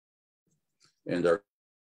 And I'm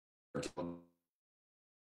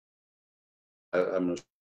going to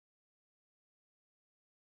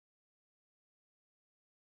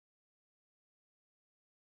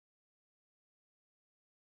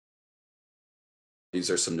these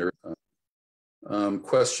are some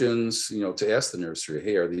questions, to ask the nursery.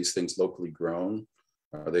 Hey, are these things locally grown?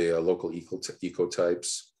 Are they local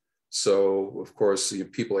ecotypes? So, of course,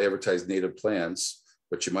 people advertise native plants,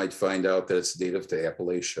 but you might find out that it's native to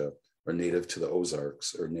Appalachia or native to the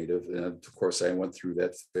Ozarks or native. And of course, I went through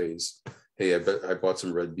that phase. Hey, I bought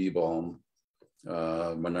some red bee balm,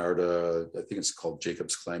 Monarda. I think it's called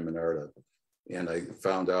Jacob's Climb Monarda. And I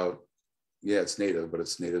found out, yeah, it's native, but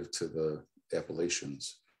it's native to the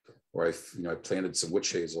Appalachians. Or I planted some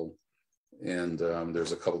witch hazel, and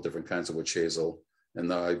there's a couple different kinds of witch hazel.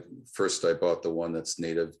 And I bought the one that's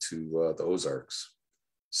native to the Ozarks.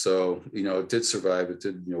 So, it did survive. It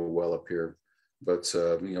did, well up here. But,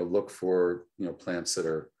 look for, plants that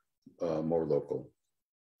are more local.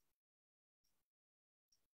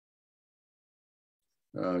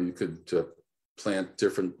 You could plant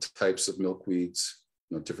different types of milkweeds,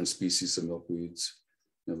 different species of milkweeds.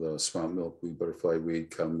 The swamp milkweed, butterfly weed,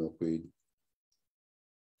 common milkweed.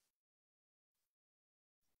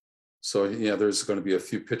 So yeah, there's going to be a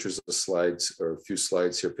few pictures of slides, or a few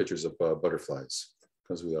slides here, pictures of butterflies,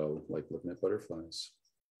 because we all like looking at butterflies.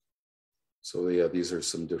 So yeah, these are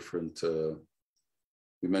some different,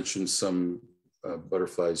 we mentioned some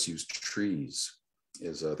butterflies use trees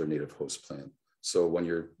as their native host plant. So when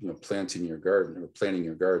you're planting your garden or planting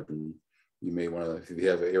your garden, you may want to, if you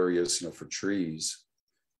have areas for trees,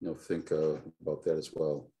 think about that as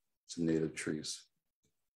well. Some native trees.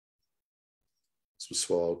 Some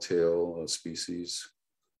swallowtail species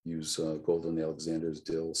use golden Alexander's,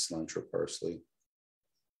 dill, cilantro, parsley.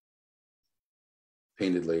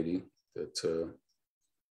 Painted lady that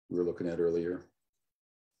we were looking at earlier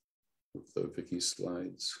with the Vicky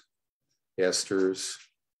slides. Asters,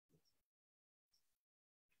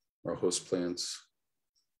 our host plants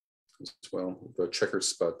as well. The checkered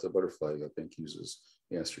spot butterfly, I think, uses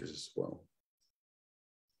asters as well.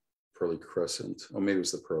 Pearly crescent. Oh, maybe it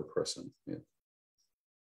was the pearl crescent. Yeah.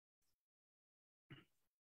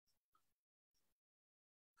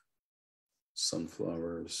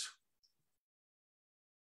 Sunflowers.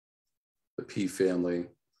 The pea family.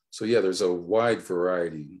 So yeah, there's a wide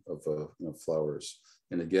variety of flowers.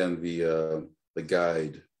 And again, the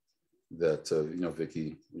guide that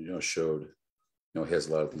Vicky showed has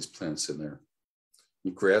a lot of these plants in there.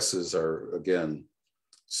 And grasses are, again,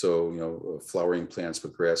 so flowering plants,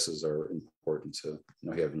 but grasses are important to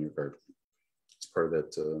have in your garden. It's part of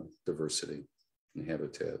that diversity and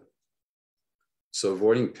habitat. So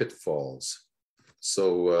avoiding pitfalls.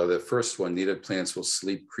 So the first one, native plants will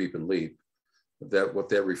sleep, creep, and leap. What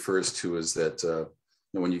that refers to is that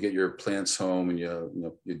when you get your plants home and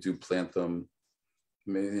you do plant them,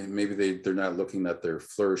 maybe they're not looking that they're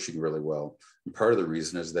flourishing really well. And part of the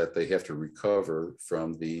reason is that they have to recover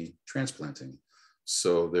from the transplanting.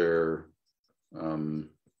 So they're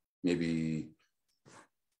maybe,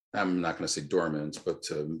 I'm not going to say dormant, but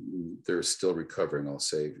they're still recovering, I'll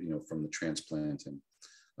say, from the transplanting.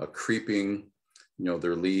 Creeping,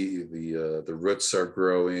 the roots are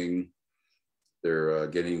growing. They're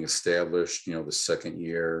getting established, the second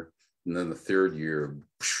year, and then the third year,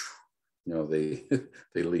 they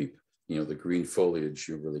they leap. The green foliage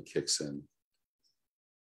really kicks in.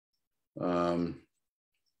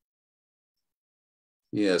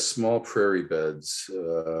 Yeah, small prairie beds.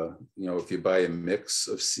 If you buy a mix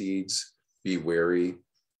of seeds, be wary.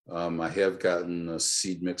 I have gotten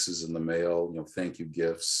seed mixes in the mail, thank you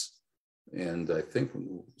gifts, and I think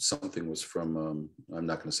something was from. I'm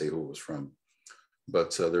not going to say who it was from.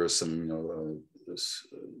 But there was some,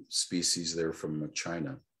 species there from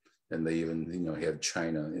China, and they even, had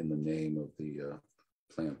China in the name of the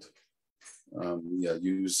plant. Yeah,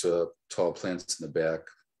 use tall plants in the back,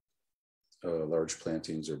 large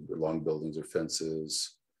plantings or long buildings or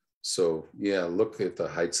fences. So yeah, look at the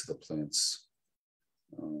heights of the plants.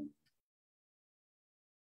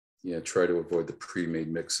 Yeah, try to avoid the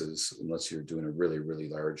pre-made mixes unless you're doing a really, really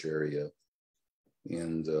large area.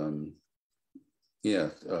 And yeah,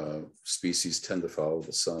 species tend to follow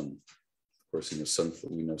the sun. Of course,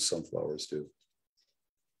 we know sunflowers do.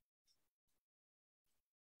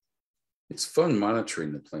 It's fun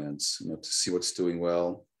monitoring the plants, to see what's doing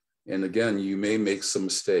well. And again, you may make some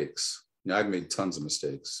mistakes. I've made tons of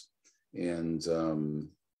mistakes, and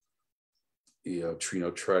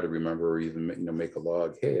try to remember, or even make a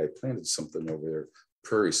log. Hey, I planted something over there.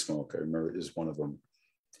 Prairie smoke, I remember, is one of them.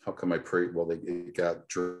 How come my prairie? Well, it got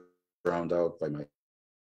drowned out by my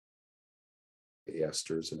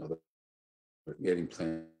asters and other getting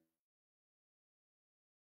plants.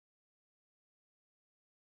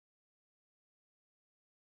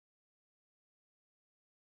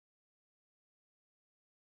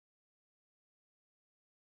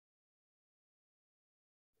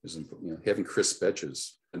 Having crisp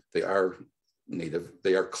edges. They are native.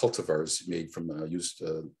 They are cultivars made from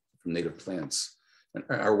from native plants. And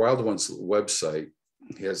our Wild Ones website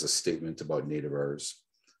has a statement about nativars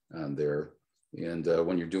on there. And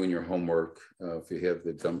when you're doing your homework, if you have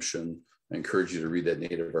the gumption, I encourage you to read that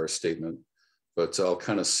nativar statement. But I'll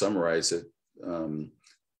kind of summarize it.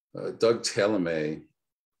 Doug Talamay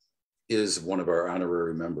is one of our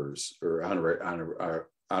honorary members, or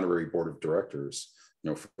honorary board of directors,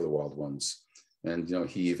 for the Wild Ones. And,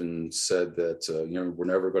 he even said that, we're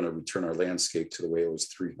never going to return our landscape to the way it was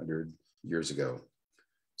 300 years ago.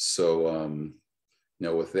 So,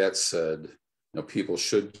 with that said, people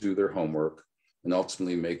should do their homework and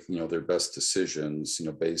ultimately make, their best decisions,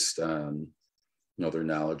 based on, their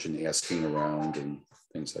knowledge and asking around and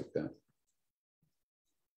things like that.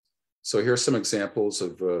 So here are some examples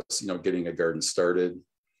of, getting a garden started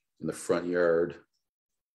in the front yard.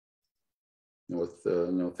 With,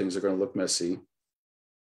 things are going to look messy.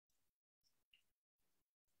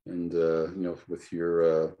 And, with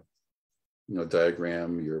your,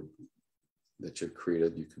 diagram that you've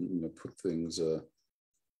created, you can, put things where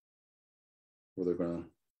they're going to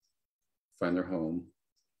find their home.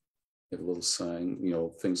 You have a little sign,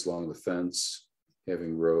 things along the fence,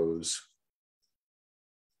 having rows.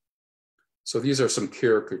 So these are some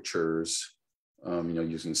caricatures,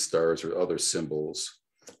 using stars or other symbols.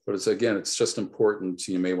 But it's just important.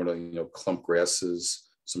 You may want to, clump grasses,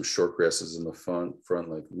 some short grasses in the front,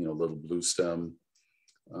 like, little blue stem,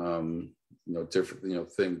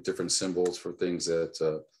 different symbols for things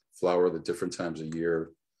that flower the different times of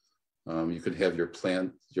year. You could have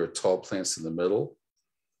your tall plants in the middle,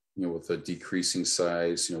 with a decreasing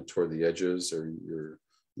size, toward the edges, or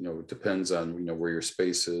it depends on, where your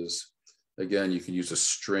space is. Again, you can use a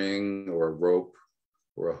string or a rope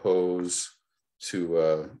or a hose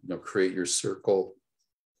to, create your circle,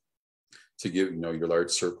 to give, your large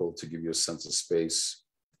circle, to give you a sense of space.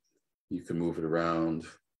 You can move it around.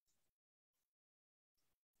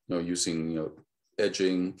 Using,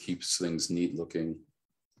 edging keeps things neat looking.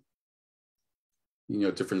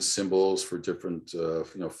 Different symbols for different,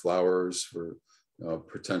 flowers, for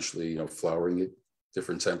potentially, flowering at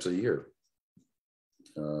different times of the year.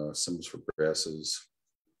 Symbols for grasses.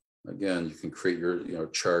 Again, you can create your,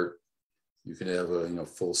 chart. You can have a,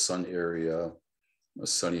 full sun area, a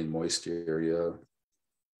sunny and moist area,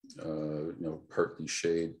 partly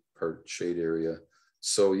shade, part shade area.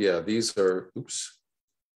 So yeah, these are,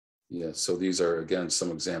 so these are, again,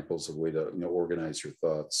 some examples of a way to, organize your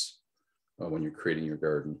thoughts when you're creating your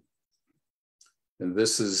garden. And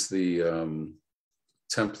this is the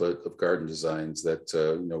template of garden designs that,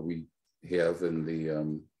 we have in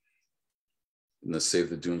the Save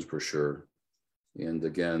the Dunes brochure. And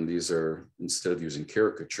again, these are, instead of using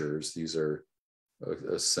caricatures, these are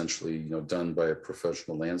essentially, done by a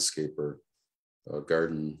professional landscaper,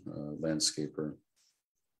 garden landscaper,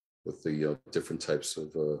 with the different types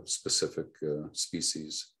of specific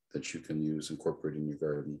species that you can use, incorporate in your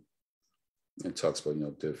garden. And it talks about,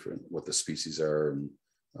 what the species are, and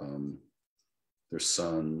their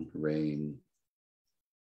sun, rain,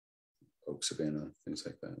 oak savanna, things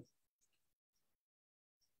like that.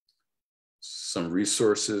 Some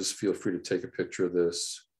resources, feel free to take a picture of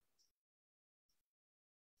this.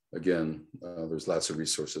 Again, there's lots of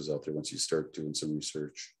resources out there once you start doing some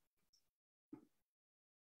research.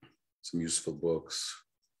 Some useful books.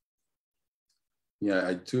 Yeah,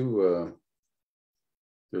 I do,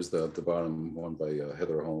 there's the bottom one by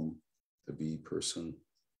Heather Holm, the bee person.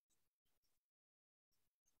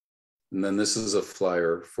 And then this is a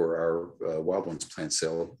flyer for our Wild Ones plant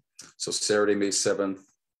sale. So Saturday, May 7th,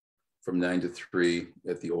 from 9 to 3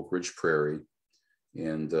 at the Oak Ridge Prairie,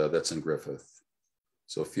 and that's in Griffith.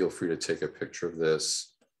 So feel free to take a picture of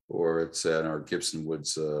this, or it's at our Gibson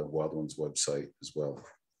Woods Wild Ones website as well.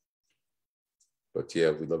 But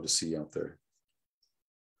yeah, we'd love to see you out there.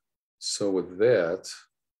 So with that,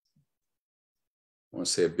 I want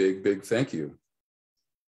to say a big, big thank you.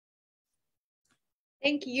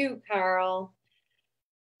 Thank you, Carl.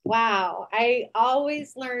 Wow, I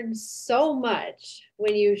always learn so much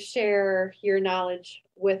when you share your knowledge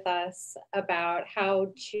with us about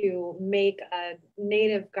how to make a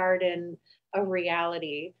native garden a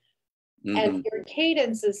reality. Mm-hmm. And your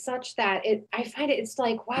cadence is such that I find it's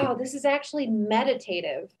like, wow, this is actually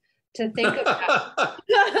meditative to think about.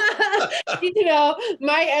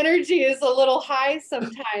 My energy is a little high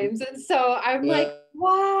sometimes. And so I'm like,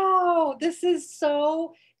 wow, this is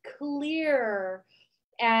so clear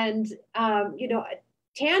and,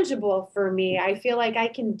 tangible for me. I feel like I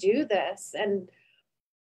can do this. And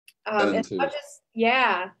as much as,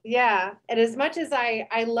 and as much as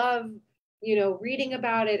I love, reading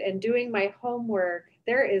about it and doing my homework,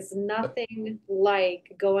 there is nothing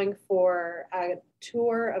like going for a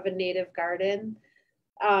tour of a native garden.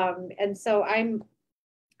 And so I'm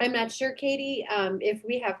not sure, Katie, if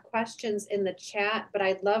we have questions in the chat, but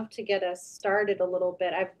I'd love to get us started a little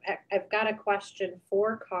bit. I've got a question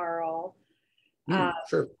for Carl.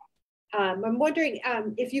 Sure. I'm wondering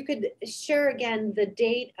if you could share again the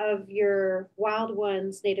date of your Wild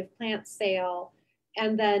Ones native plant sale.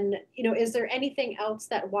 And then, is there anything else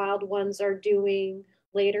that Wild Ones are doing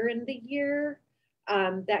later in the year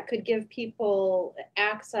that could give people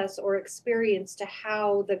access or experience to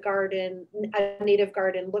how the garden, a native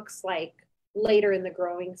garden, looks like later in the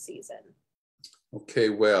growing season? Okay,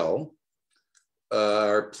 well,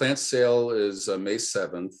 our plant sale is May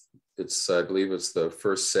 7th. I believe it's the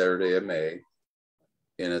first Saturday of May,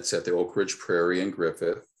 and it's at the Oak Ridge Prairie in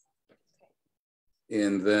Griffith.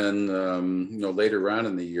 And then, later on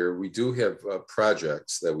in the year, we do have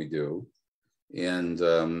projects that we do. And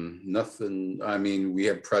nothing, I mean, we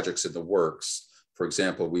have projects in the works. For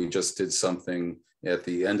example, we just did something at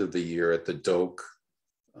the end of the year at the Doak,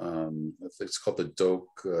 it's called the Doak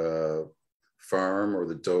Farm or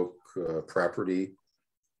the Doak property.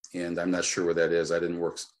 And I'm not sure where that is. I didn't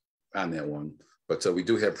work on that one, but we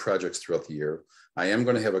do have projects throughout the year. I am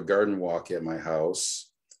going to have a garden walk at my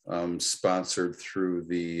house, sponsored through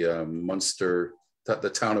the Munster, the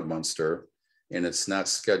town of Munster, and it's not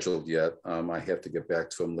scheduled yet. I have to get back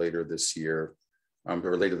to them later this year,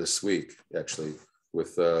 or later this week, actually,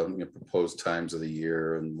 with proposed times of the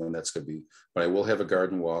year and when that's going to be. But I will have a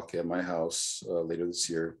garden walk at my house later this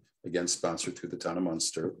year, again, sponsored through the town of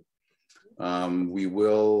Munster. We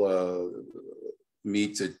will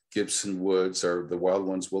meet at Gibson Woods, or the Wild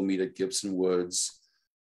Ones will meet at Gibson Woods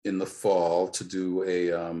in the fall to do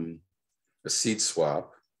a seed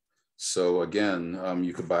swap. So again,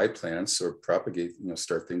 you could buy plants or propagate,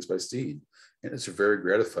 start things by seed. And it's very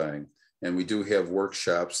gratifying. And we do have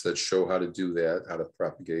workshops that show how to do that, how to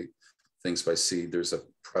propagate things by seed. There's a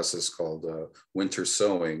process called winter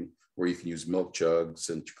sowing, where you can use milk jugs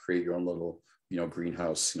and create your own little,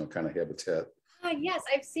 greenhouse, kind of habitat. Yes,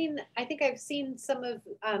 I think I've seen some of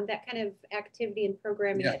that kind of activity and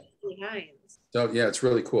programming at Hines. So yeah, it's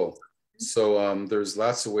really cool. So there's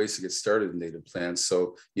lots of ways to get started in native plants.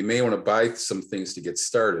 So you may want to buy some things to get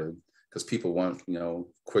started, because people want,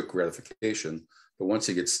 quick gratification. But once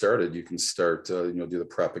you get started, you can start, do the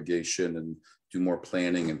propagation and do more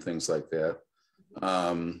planning and things like that.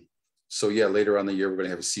 So yeah, later on in the year, we're going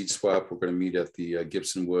to have a seed swap. We're going to meet at the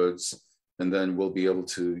Gibson Woods, and then we'll be able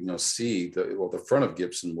to, see the front of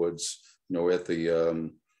Gibson Woods, at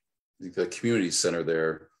the community center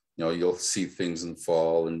there. You'll see things in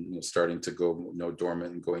fall and starting to go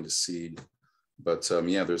dormant and going to seed. But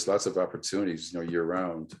yeah, there's lots of opportunities, year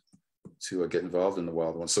round to get involved in the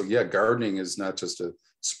wild ones. So yeah, gardening is not just a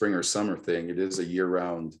spring or summer thing. It is a year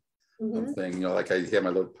round thing. Like I have my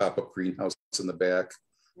little pop-up greenhouse in the back.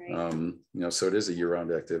 Right. So it is a year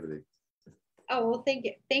round activity. Oh, well,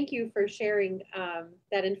 thank you for sharing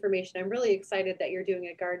that information. I'm really excited that you're doing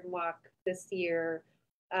a garden walk this year.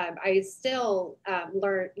 I still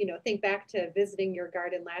think back to visiting your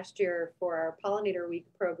garden last year for our Pollinator Week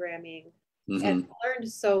programming, and learned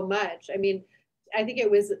so much. I mean, I think it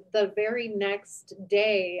was the very next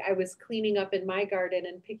day I was cleaning up in my garden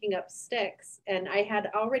and picking up sticks, and I had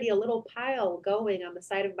already a little pile going on the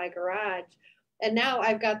side of my garage. And now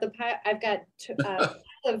I've got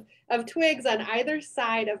of twigs on either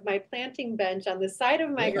side of my planting bench on the side of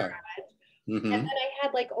my garage. And then I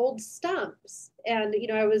had like old stumps, and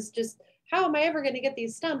I was just, how am I ever going to get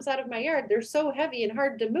these stumps out of my yard? They're so heavy and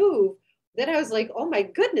hard to move. Then I was like, oh my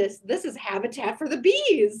goodness, this is habitat for the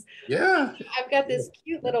bees. Yeah. I've got this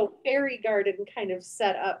cute little fairy garden kind of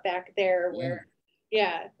set up back there where,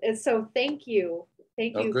 and so thank you.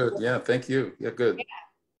 Oh, good. Yeah, thank you. Yeah, good. Yeah.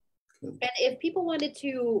 And if people wanted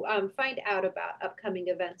to find out about upcoming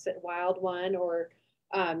events at Wild One, or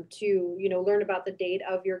to learn about the date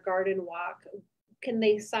of your garden walk, can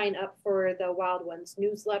they sign up for the Wild Ones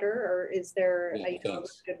newsletter, or is there a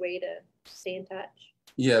good way to stay in touch?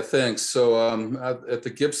 Yeah, thanks. So at the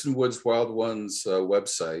Gibson Woods Wild Ones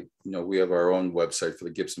website, we have our own website for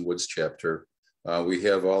the Gibson Woods chapter. We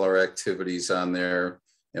have all our activities on there,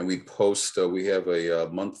 and we post, we have a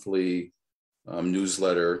monthly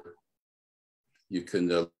newsletter. You can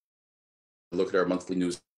look at our monthly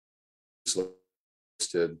newsletter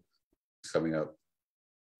coming up.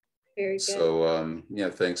 Very good. So yeah,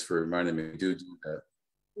 thanks for reminding me. Do that.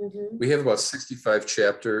 We have about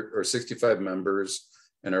 65 members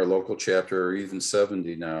in our local chapter, or even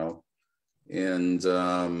 70 now. And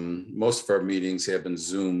most of our meetings have been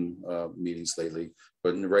Zoom meetings lately.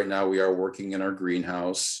 But right now we are working in our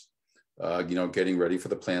greenhouse, getting ready for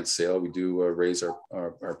the plant sale. We do raise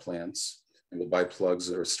our plants. And we'll buy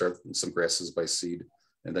plugs or start some grasses by seed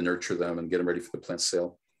and then nurture them and get them ready for the plant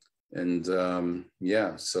sale. And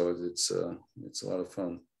yeah, so it's a lot of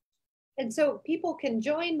fun. And so people can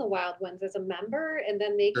join the Wild Ones as a member, and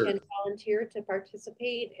then they can volunteer to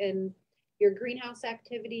participate in your greenhouse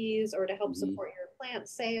activities or to help support your plant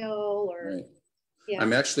sale. Or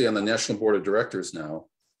I'm actually on the National Board of Directors now.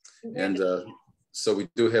 And so we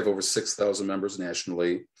do have over 6,000 members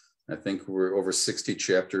nationally. I think we're over 60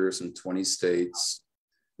 chapters in 20 states.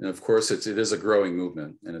 And of course, it is a growing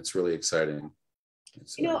movement, and it's really exciting.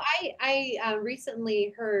 I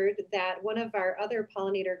recently heard that one of our other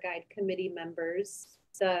Pollinator Guide committee members,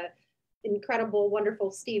 the incredible, wonderful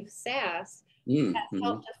Steve Sass, has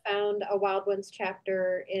helped to found a Wild Ones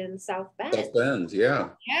chapter in South Bend. South Bend,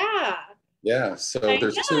 yeah. Yeah. Yeah, so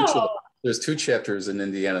there's two. there's two chapters in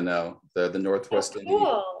Indiana now, the Northwest Indiana,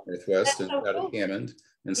 Cool. Northwest That's and so out of cool. Hammond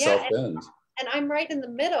and Yeah, South Bend. and I'm right in the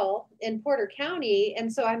middle in Porter County.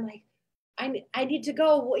 And so I'm like, I need to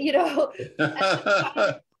go, you know.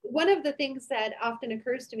 One of the things that often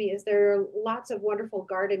occurs to me is there are lots of wonderful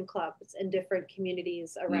garden clubs in different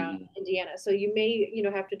communities around Indiana. So you may, you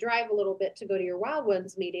know, have to drive a little bit to go to your Wild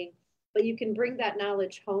Ones meeting, but you can bring that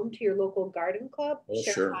knowledge home to your local garden club,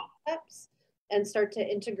 share Sure. concepts, and start to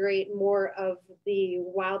integrate more of the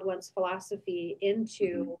Wild Ones philosophy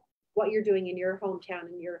into what you're doing in your hometown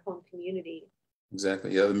and your home community.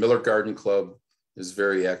 Exactly. Yeah, the Miller Garden Club is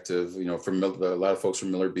very active. You know, from a lot of folks from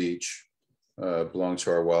Miller Beach belong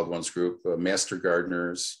to our Wild Ones group. Master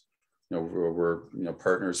Gardeners, you know, we're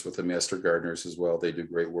partners with the Master Gardeners as well. They do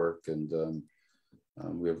great work, and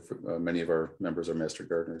we have many of our members are Master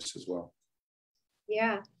Gardeners as well.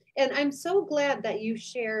 Yeah, and I'm so glad that you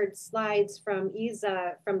shared slides from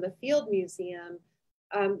Isa from the Field Museum.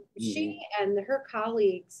 She and her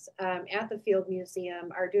colleagues at the Field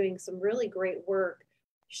Museum are doing some really great work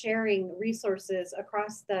sharing resources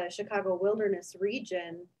across the Chicago Wilderness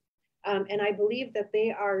region. And I believe that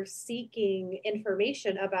they are seeking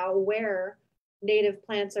information about where native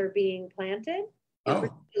plants are being planted, in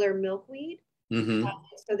particular milkweed.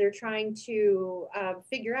 So they're trying to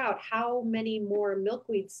figure out how many more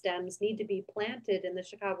milkweed stems need to be planted in the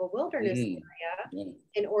Chicago Wilderness area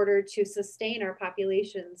in order to sustain our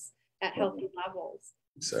populations at healthy levels.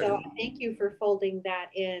 Exciting. So thank you for folding that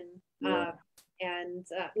in. And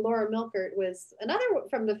Laura Milkert was another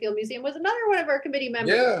from the Field Museum, was another one of our committee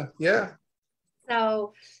members. Yeah.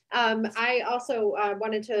 So I also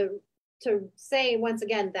wanted to say once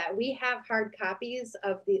again that we have hard copies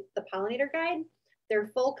of the Pollinator Guide. They're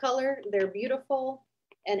full color, they're beautiful.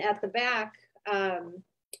 And at the back,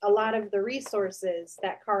 a lot of the resources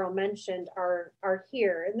that Carl mentioned are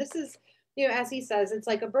here. And this is, you know, as he says, it's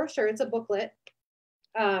like a brochure, it's a booklet.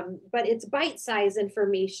 But it's bite-sized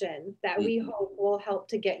information that we hope will help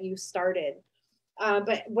to get you started.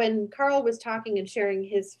 But when Carl was talking and sharing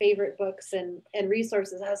his favorite books and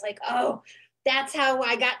resources, I was like, oh, that's how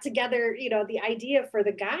I got together, you know, the idea for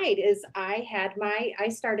the guide is I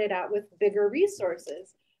started out with bigger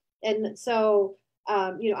resources. And so,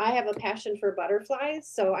 you know, I have a passion for butterflies.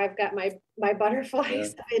 So I've got my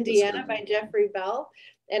Butterflies of Indiana by Jeffrey Bell.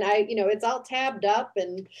 And you know, it's all tabbed up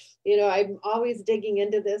and, you know, I'm always digging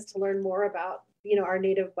into this to learn more about, you know, our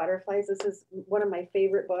native butterflies. This is one of my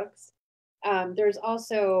favorite books. There's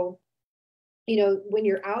also, you know, when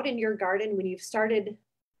you're out in your garden, when you've started,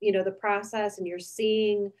 you know, the process and you're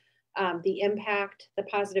seeing the impact, the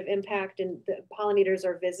positive impact, and the pollinators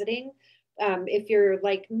are visiting. If you're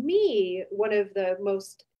like me, one of the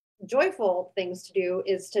most joyful things to do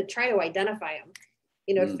is to try to identify them.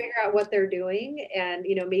 You know, figure out what they're doing and,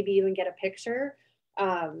 you know, maybe even get a picture.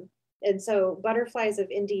 And so Butterflies of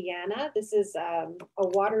Indiana, this is a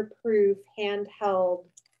waterproof handheld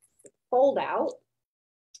fold out.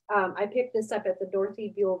 I picked this up at the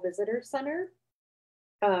Dorothy Buell Visitor Center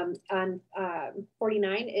on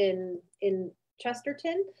 49 in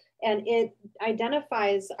Chesterton. And it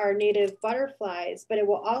identifies our native butterflies, but it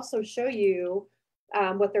will also show you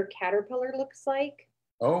what their caterpillar looks like.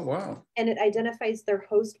 Oh, wow. And it identifies their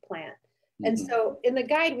host plant. And so in the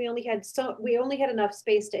guide, we only had enough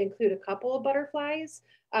space to include a couple of butterflies,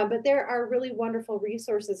 but there are really wonderful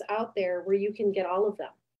resources out there where you can get all of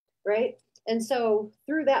them, right? And so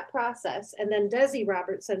through that process, and then Desi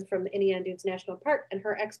Robertson from the Indiana Dunes National Park and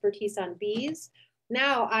her expertise on bees,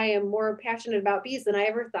 now I am more passionate about bees than I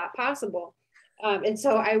ever thought possible. And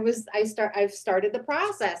so I've started the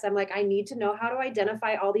process. I'm like, I need to know how to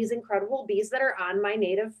identify all these incredible bees that are on my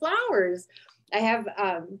native flowers. I have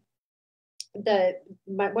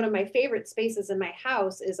one of my favorite spaces in my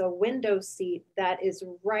house is a window seat that is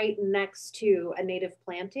right next to a native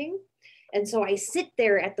planting. And so I sit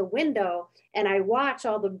there at the window and I watch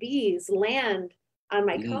all the bees land on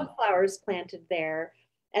my coneflowers planted there.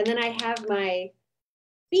 And then I have my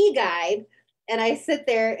bee guide and I sit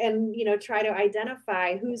there and, you know, try to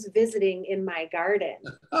identify who's visiting in my garden,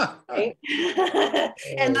 right?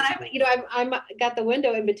 And then I'm got the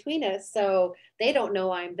window in between us, so they don't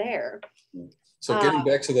know I'm there. So getting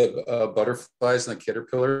back to the butterflies and the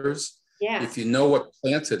caterpillars, if you know what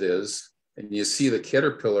plant it is and you see the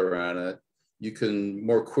caterpillar on it, you can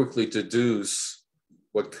more quickly deduce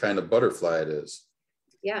what kind of butterfly it is.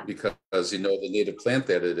 Yeah. Because you know the native plant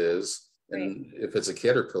that it is. And if it's a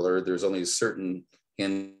caterpillar, there's only a certain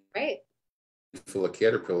handful of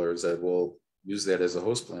caterpillars that will use that as a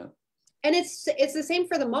host plant. And it's the same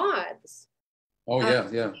for the moths. Oh,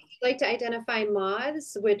 yeah. I like to identify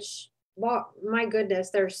moths, which well, my goodness,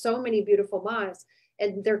 there's so many beautiful moths,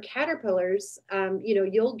 and they're caterpillars. You know,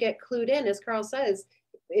 you'll get clued in, as Carl says,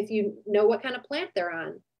 if you know what kind of plant they're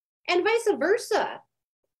on, and vice versa.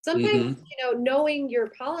 Sometimes, you know, knowing your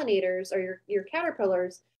pollinators or your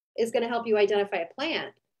caterpillars is going to help you identify a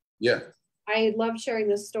plant. Yeah. I love sharing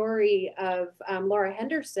the story of Laura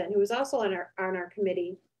Henderson, who was also on our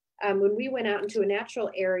committee. When we went out into a natural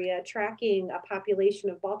area tracking a population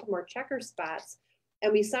of Baltimore checker spots,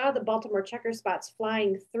 and we saw the Baltimore checker spots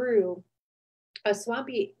flying through a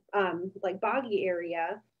swampy, like boggy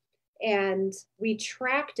area, and we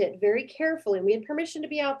tracked it very carefully. And we had permission to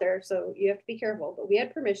be out there, so you have to be careful, but we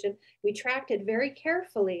had permission. We tracked it very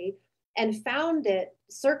carefully and found it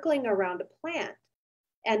circling around a plant.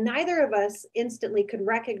 And neither of us instantly could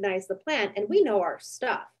recognize the plant, and we know our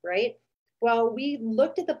stuff, right? Well, we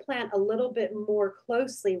looked at the plant a little bit more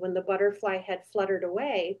closely when the butterfly had fluttered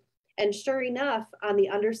away. And sure enough, on the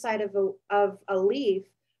underside of a leaf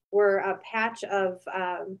were a patch of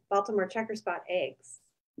Baltimore checker spot eggs.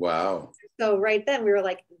 Wow. So right then we were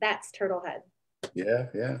like, that's turtlehead. Yeah,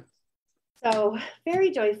 yeah. So very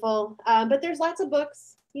joyful. But there's lots of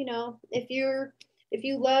books, you know, if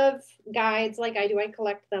you love guides like I do, I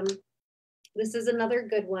collect them. This is another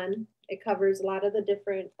good one. It covers a lot of the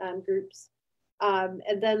different groups. And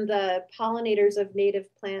then the Pollinators of Native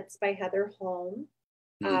Plants by Heather Holm.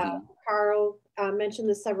 Carl mentioned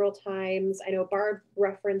this several times. I know Barb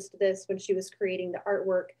referenced this when she was creating the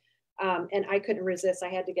artwork, and I couldn't resist. I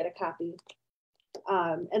had to get a copy.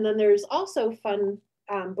 And then there's also fun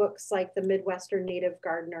books like The Midwestern Native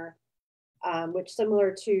Gardener, which,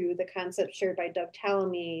 similar to the concept shared by Doug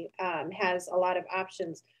Tallamy, has a lot of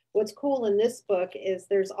options. What's cool in this book is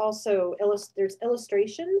there's also there's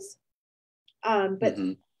illustrations, but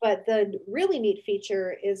the really neat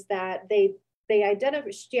feature is that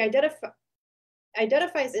she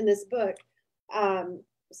identifies in this book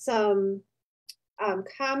some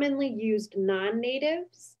commonly used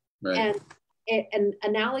non-natives, right, and an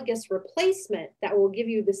analogous replacement that will give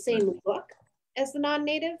you the same look as the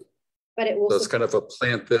non-native, but it will. So it's kind of a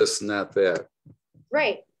plant this, not that.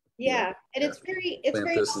 Right. Yeah. And it's very plant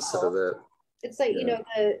this instead of that. It's like, you know,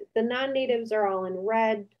 the non-natives are all in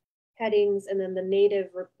red headings, and then the native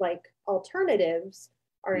like alternatives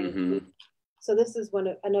are in green. So this is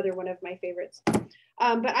another one of my favorites.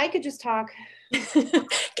 But I could just talk.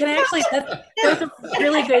 Can I actually, that's a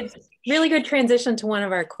really good transition to one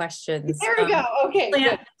of our questions. There we go. Okay.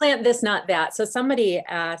 Plant this, not that. So somebody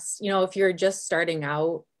asked, you know, if you're just starting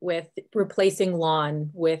out with replacing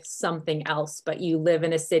lawn with something else, but you live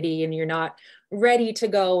in a city and you're not ready to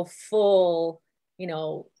go full, you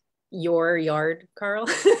know, your yard, Carl.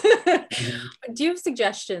 Do you have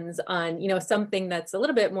suggestions on, you know, something that's a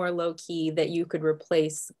little bit more low key that you could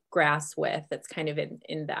replace grass with, that's kind of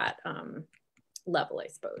in that level, I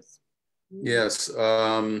suppose? Yes.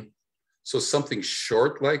 So something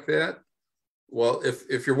short like that. Well,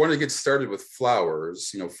 if you're wanting to get started with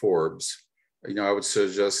flowers, you know, forbs, you know, I would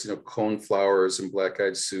suggest, you know, cone flowers and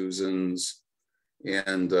black-eyed Susans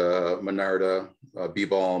and Monarda, bee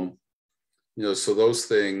balm. You know, so those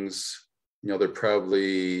things, you know, they're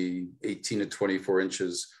probably 18 to 24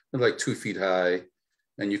 inches, they're like 2 feet high,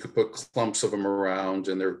 and you could put clumps of them around,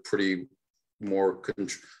 and they're pretty more, you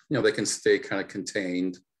know, they can stay kind of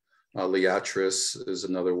contained. Liatris is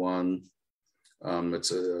another one.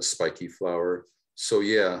 It's a spiky flower. So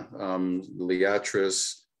yeah,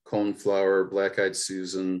 Liatris, coneflower, black-eyed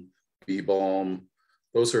Susan, bee balm.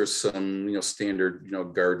 Those are some, you know, standard, you know,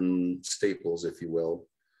 garden staples, if you will.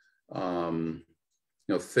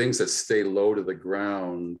 You know, things that stay low to the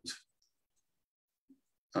ground.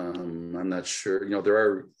 I'm not sure. You know, there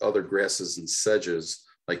are other grasses and sedges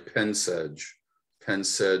like pen sedge. Pen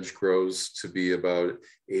sedge grows to be about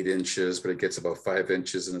 8 inches, but it gets about 5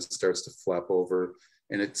 inches and it starts to flap over.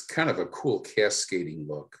 And it's kind of a cool cascading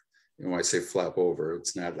look. And when I say flap over,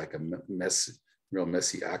 it's not like a messy, real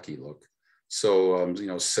messy Aki look. So, you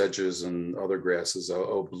know, sedges and other grasses.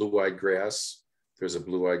 Oh, blue-eyed grass. There's a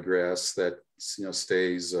blue-eyed grass that, you know,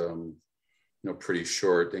 stays, you know, pretty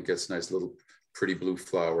short and gets a nice little pretty blue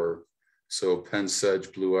flower. So pen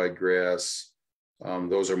sedge, blue-eyed grass,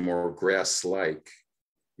 those are more grass-like,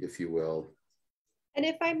 if you will. And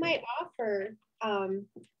if I might offer,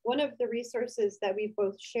 one of the resources that we've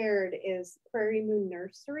both shared is Prairie Moon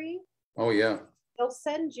Nursery. Oh, yeah. They'll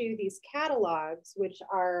send you these catalogs, which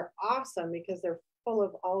are awesome because they're full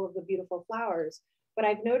of all of the beautiful flowers. But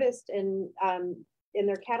I've noticed in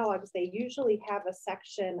their catalogs, they usually have a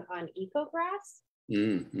section on eco-grass. I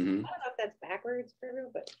don't know if that's backwards,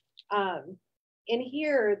 but in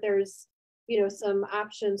here, there's, some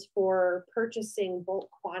options for purchasing bulk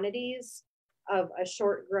quantities of a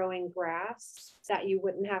short growing grass that you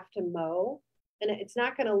wouldn't have to mow. And it's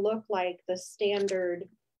not going to look like the standard,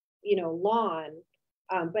 lawn,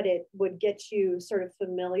 but it would get you sort of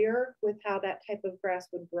familiar with how that type of grass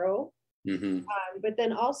would grow. Mm-hmm. But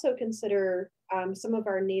then also consider some of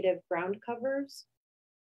our native ground covers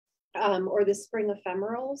or the spring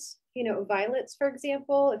ephemerals. Violets, for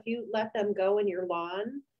example, if you let them go in your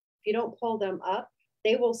lawn, if you don't pull them up,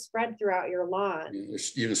 they will spread throughout your lawn.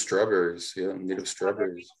 Even strawberries, yeah, native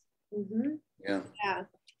strawberries. Mm-hmm. Yeah.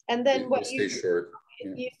 And then what stay short.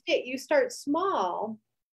 You start small,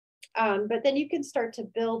 but then you can start to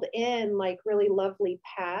build in like really lovely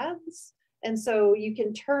paths. And so you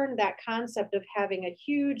can turn that concept of having a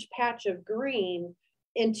huge patch of green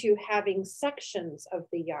into having sections of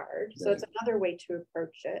the yard. So it's another way to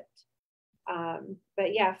approach it.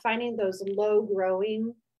 But yeah, finding those low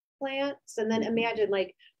growing plants. And then imagine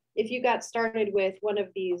like if you got started with one of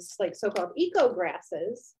these like so-called eco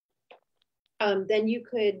grasses, then you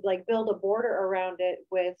could like build a border around it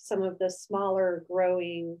with some of the smaller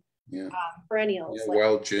growing perennials. Yeah, like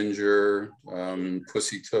wild ginger,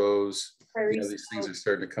 pussy toes. These things are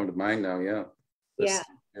starting to come to mind now. Yeah. Yeah.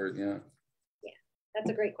 That's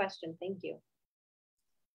a great question. Thank you.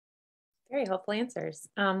 Very helpful answers.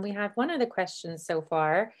 We have one other question so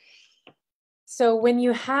far. So when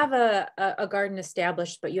you have a garden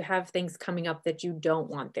established, but you have things coming up that you don't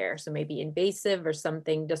want there, so maybe invasive or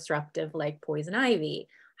something disruptive like poison ivy,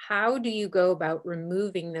 how do you go about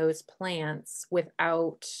removing those plants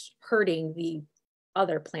without hurting the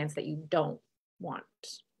other plants that you don't want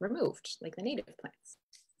removed, like the native plants?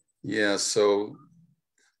 Yeah, so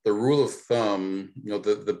the rule of thumb,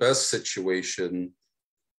 the best situation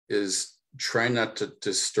is try not to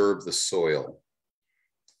disturb the soil.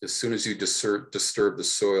 As soon as you disturb the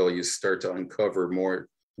soil, you start to uncover more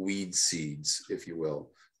weed seeds, if you will,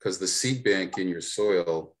 because the seed bank in your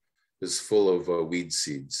soil is full of weed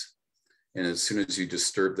seeds. And as soon as you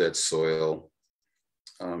disturb that soil,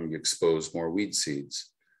 you expose more weed seeds.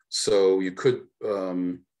 So you could,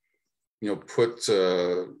 put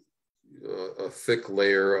a thick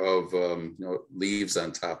layer of leaves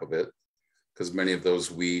on top of it, because many of those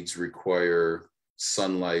weeds require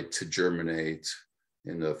sunlight to germinate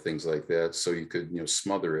and things like that. So you could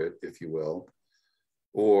smother it, if you will.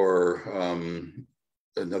 Or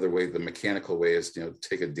another way, the mechanical way, is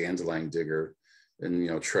take a dandelion digger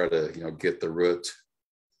and try to get the root.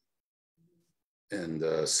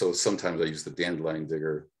 And so sometimes I use the dandelion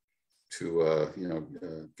digger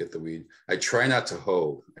to get the weed. I try not to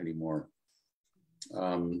hoe anymore.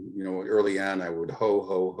 Early on I would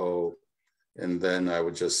hoe, and then I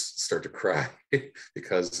would just start to cry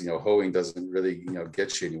because hoeing doesn't really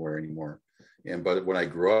get you anywhere anymore. But when I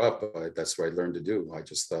grew up, that's what I learned to do. I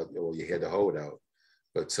just thought, well, you had to hoe it out.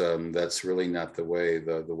 But that's really not the way.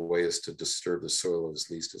 The way is to disturb the soil as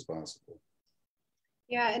least as possible.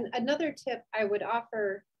 Yeah, and another tip I would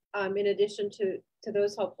offer, in addition to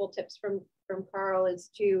those helpful tips from Carl, is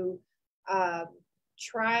to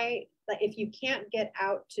try, if you can't get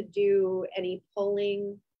out to do any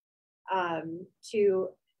pulling, to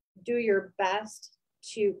do your best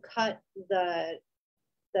to cut the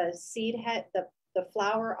seed head, the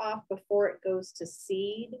flower off before it goes to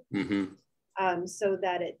seed, so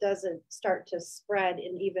that it doesn't start to spread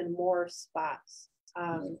in even more spots.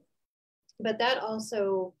 But that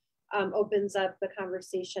also opens up the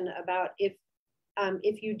conversation about if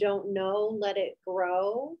you don't know, let it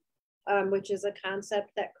grow, which is a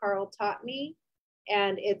concept that Carl taught me.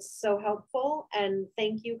 And it's so helpful. And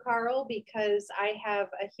thank you, Carl, because I have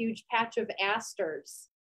a huge patch of asters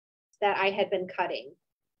that I had been cutting.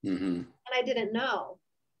 And I didn't know.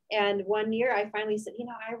 And one year I finally said,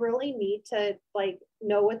 I really need to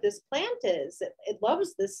know what this plant is. It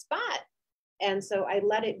loves this spot. And so I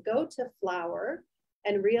let it go to flower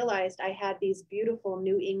and realized I had these beautiful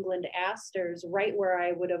New England asters right where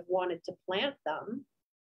I would have wanted to plant them.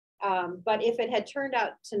 But if it had turned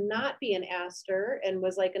out to not be an aster and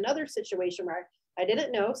was like another situation where I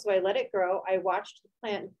didn't know, so I let it grow, I watched the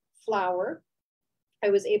plant flower, I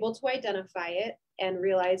was able to identify it and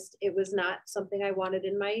realized it was not something I wanted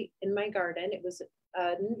in my garden. It was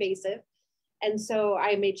invasive. And so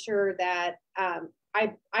I made sure that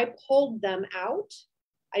I pulled them out.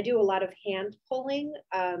 I do a lot of hand pulling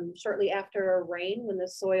shortly after a rain when the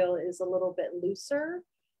soil is a little bit looser.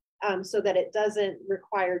 So that it doesn't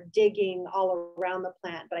require digging all around the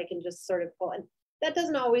plant, but I can just sort of pull. And that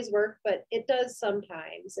doesn't always work, but it does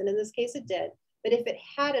sometimes. And in this case, it did. But if it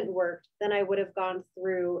hadn't worked, then I would have gone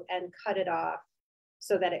through and cut it off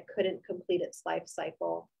so that it couldn't complete its life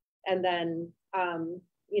cycle. and then,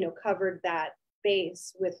 you know, covered that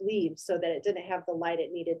base with leaves so that it didn't have the light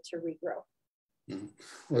it needed to regrow. Well,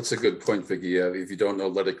 that's a good point, Vicki. Yeah, if you don't know,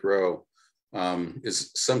 let it grow.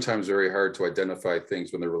 It's sometimes very hard to identify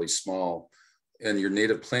things when they're really small. And your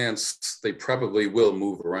native plants, they probably will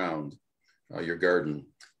move around your garden,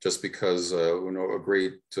 just because you know, a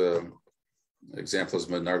great example is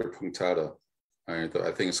Monarda punctata. I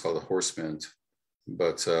think it's called a horse mint,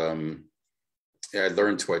 but yeah, I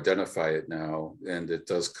learned to identify it now, and it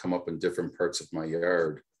does come up in different parts of my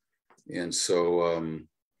yard. And so,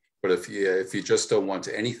 but if you just don't want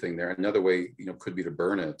anything there, another way, you know, could be to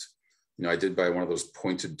burn it. You know, I did buy one of those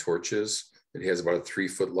pointed torches. It has about a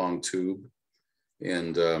 3-foot long tube.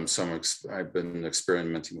 And I've been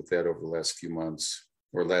experimenting with that over the last few months,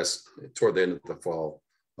 or toward the end of the fall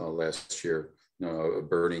last year, you know,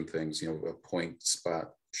 burning things, you know, a point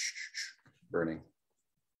spot burning.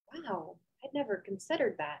 Wow, I'd never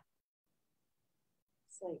considered that.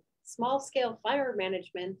 It's like small scale fire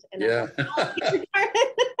management. And yeah.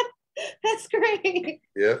 That's great.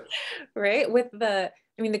 Yeah. Right. With the,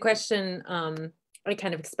 I mean, the question, I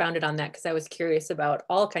kind of expounded on that because I was curious about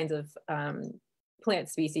all kinds of plant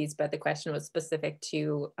species, but the question was specific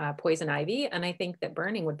to poison ivy. And I think that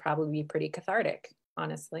burning would probably be pretty cathartic,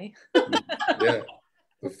 honestly. Yeah,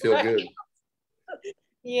 it feel good.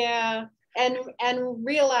 Yeah. And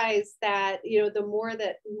realize that, you know, the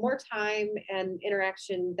more time and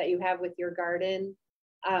interaction that you have with your garden,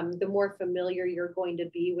 the more familiar you're going to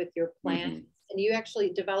be with your plants, and you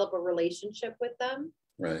actually develop a relationship with them.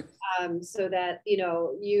 Right. So that, you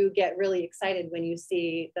know, you get really excited when you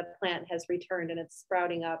see the plant has returned and it's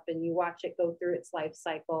sprouting up, and you watch it go through its life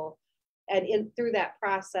cycle. And through that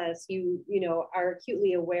process, you know, are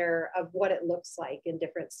acutely aware of what it looks like in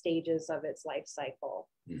different stages of its life cycle.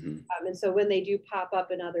 And so when they do pop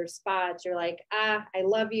up in other spots, you're like, I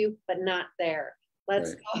love you, but not there.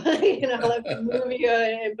 Let's go, you know, let's move you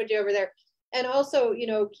and put you over there. And also, you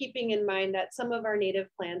know, keeping in mind that some of our native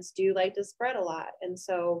plants do like to spread a lot. And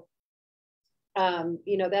so,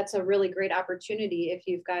 you know, that's a really great opportunity if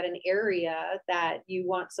you've got an area that you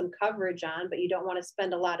want some coverage on, but you don't want to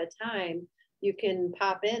spend a lot of time. You can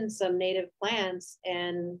pop in some native plants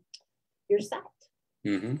and you're set.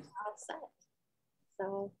 All set.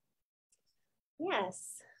 So,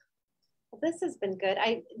 yes. Well, this has been good.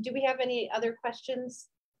 Do we have any other questions?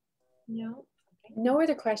 No. No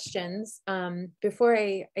other questions. Before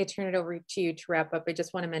I turn it over to you to wrap up, I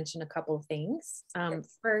just want to mention a couple of things.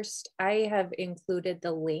 First, I have included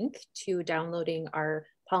the link to downloading our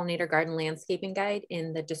Pollinator Garden Landscaping Guide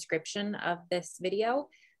in the description of this video.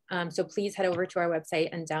 So please head over to our website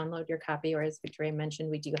and download your copy, or as Victoria mentioned,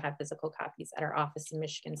 we do have physical copies at our office in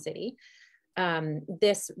Michigan City.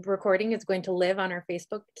 This recording is going to live on our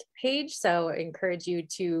Facebook page, so I encourage you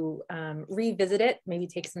to revisit it, maybe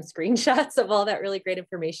take some screenshots of all that really great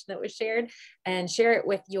information that was shared, and share it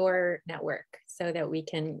with your network so that we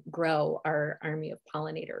can grow our army of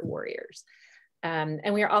pollinator warriors.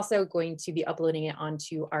 And we are also going to be uploading it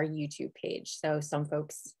onto our YouTube page. So some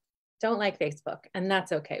folks don't like Facebook, and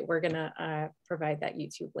that's okay. We're gonna provide that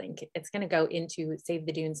YouTube link. It's gonna go into Save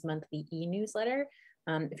the Dunes monthly e-newsletter.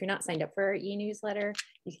 If you're not signed up for our e-newsletter,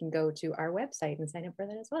 you can go to our website and sign up for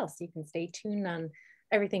that as well. So you can stay tuned on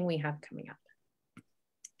everything we have coming up.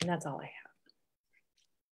 And that's all I have.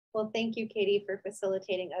 Well, thank you, Katie, for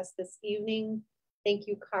facilitating us this evening. Thank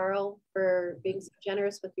you, Carl, for being so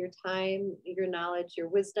generous with your time, your knowledge, your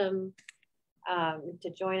wisdom, to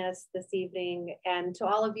join us this evening. And to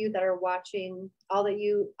all of you that are watching, all of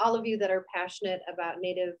you that are passionate about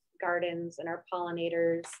native gardens and our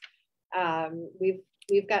pollinators,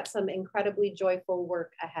 we've got some incredibly joyful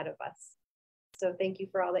work ahead of us. So thank you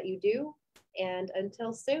for all that you do, and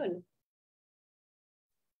until soon.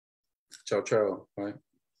 Ciao, ciao. Bye.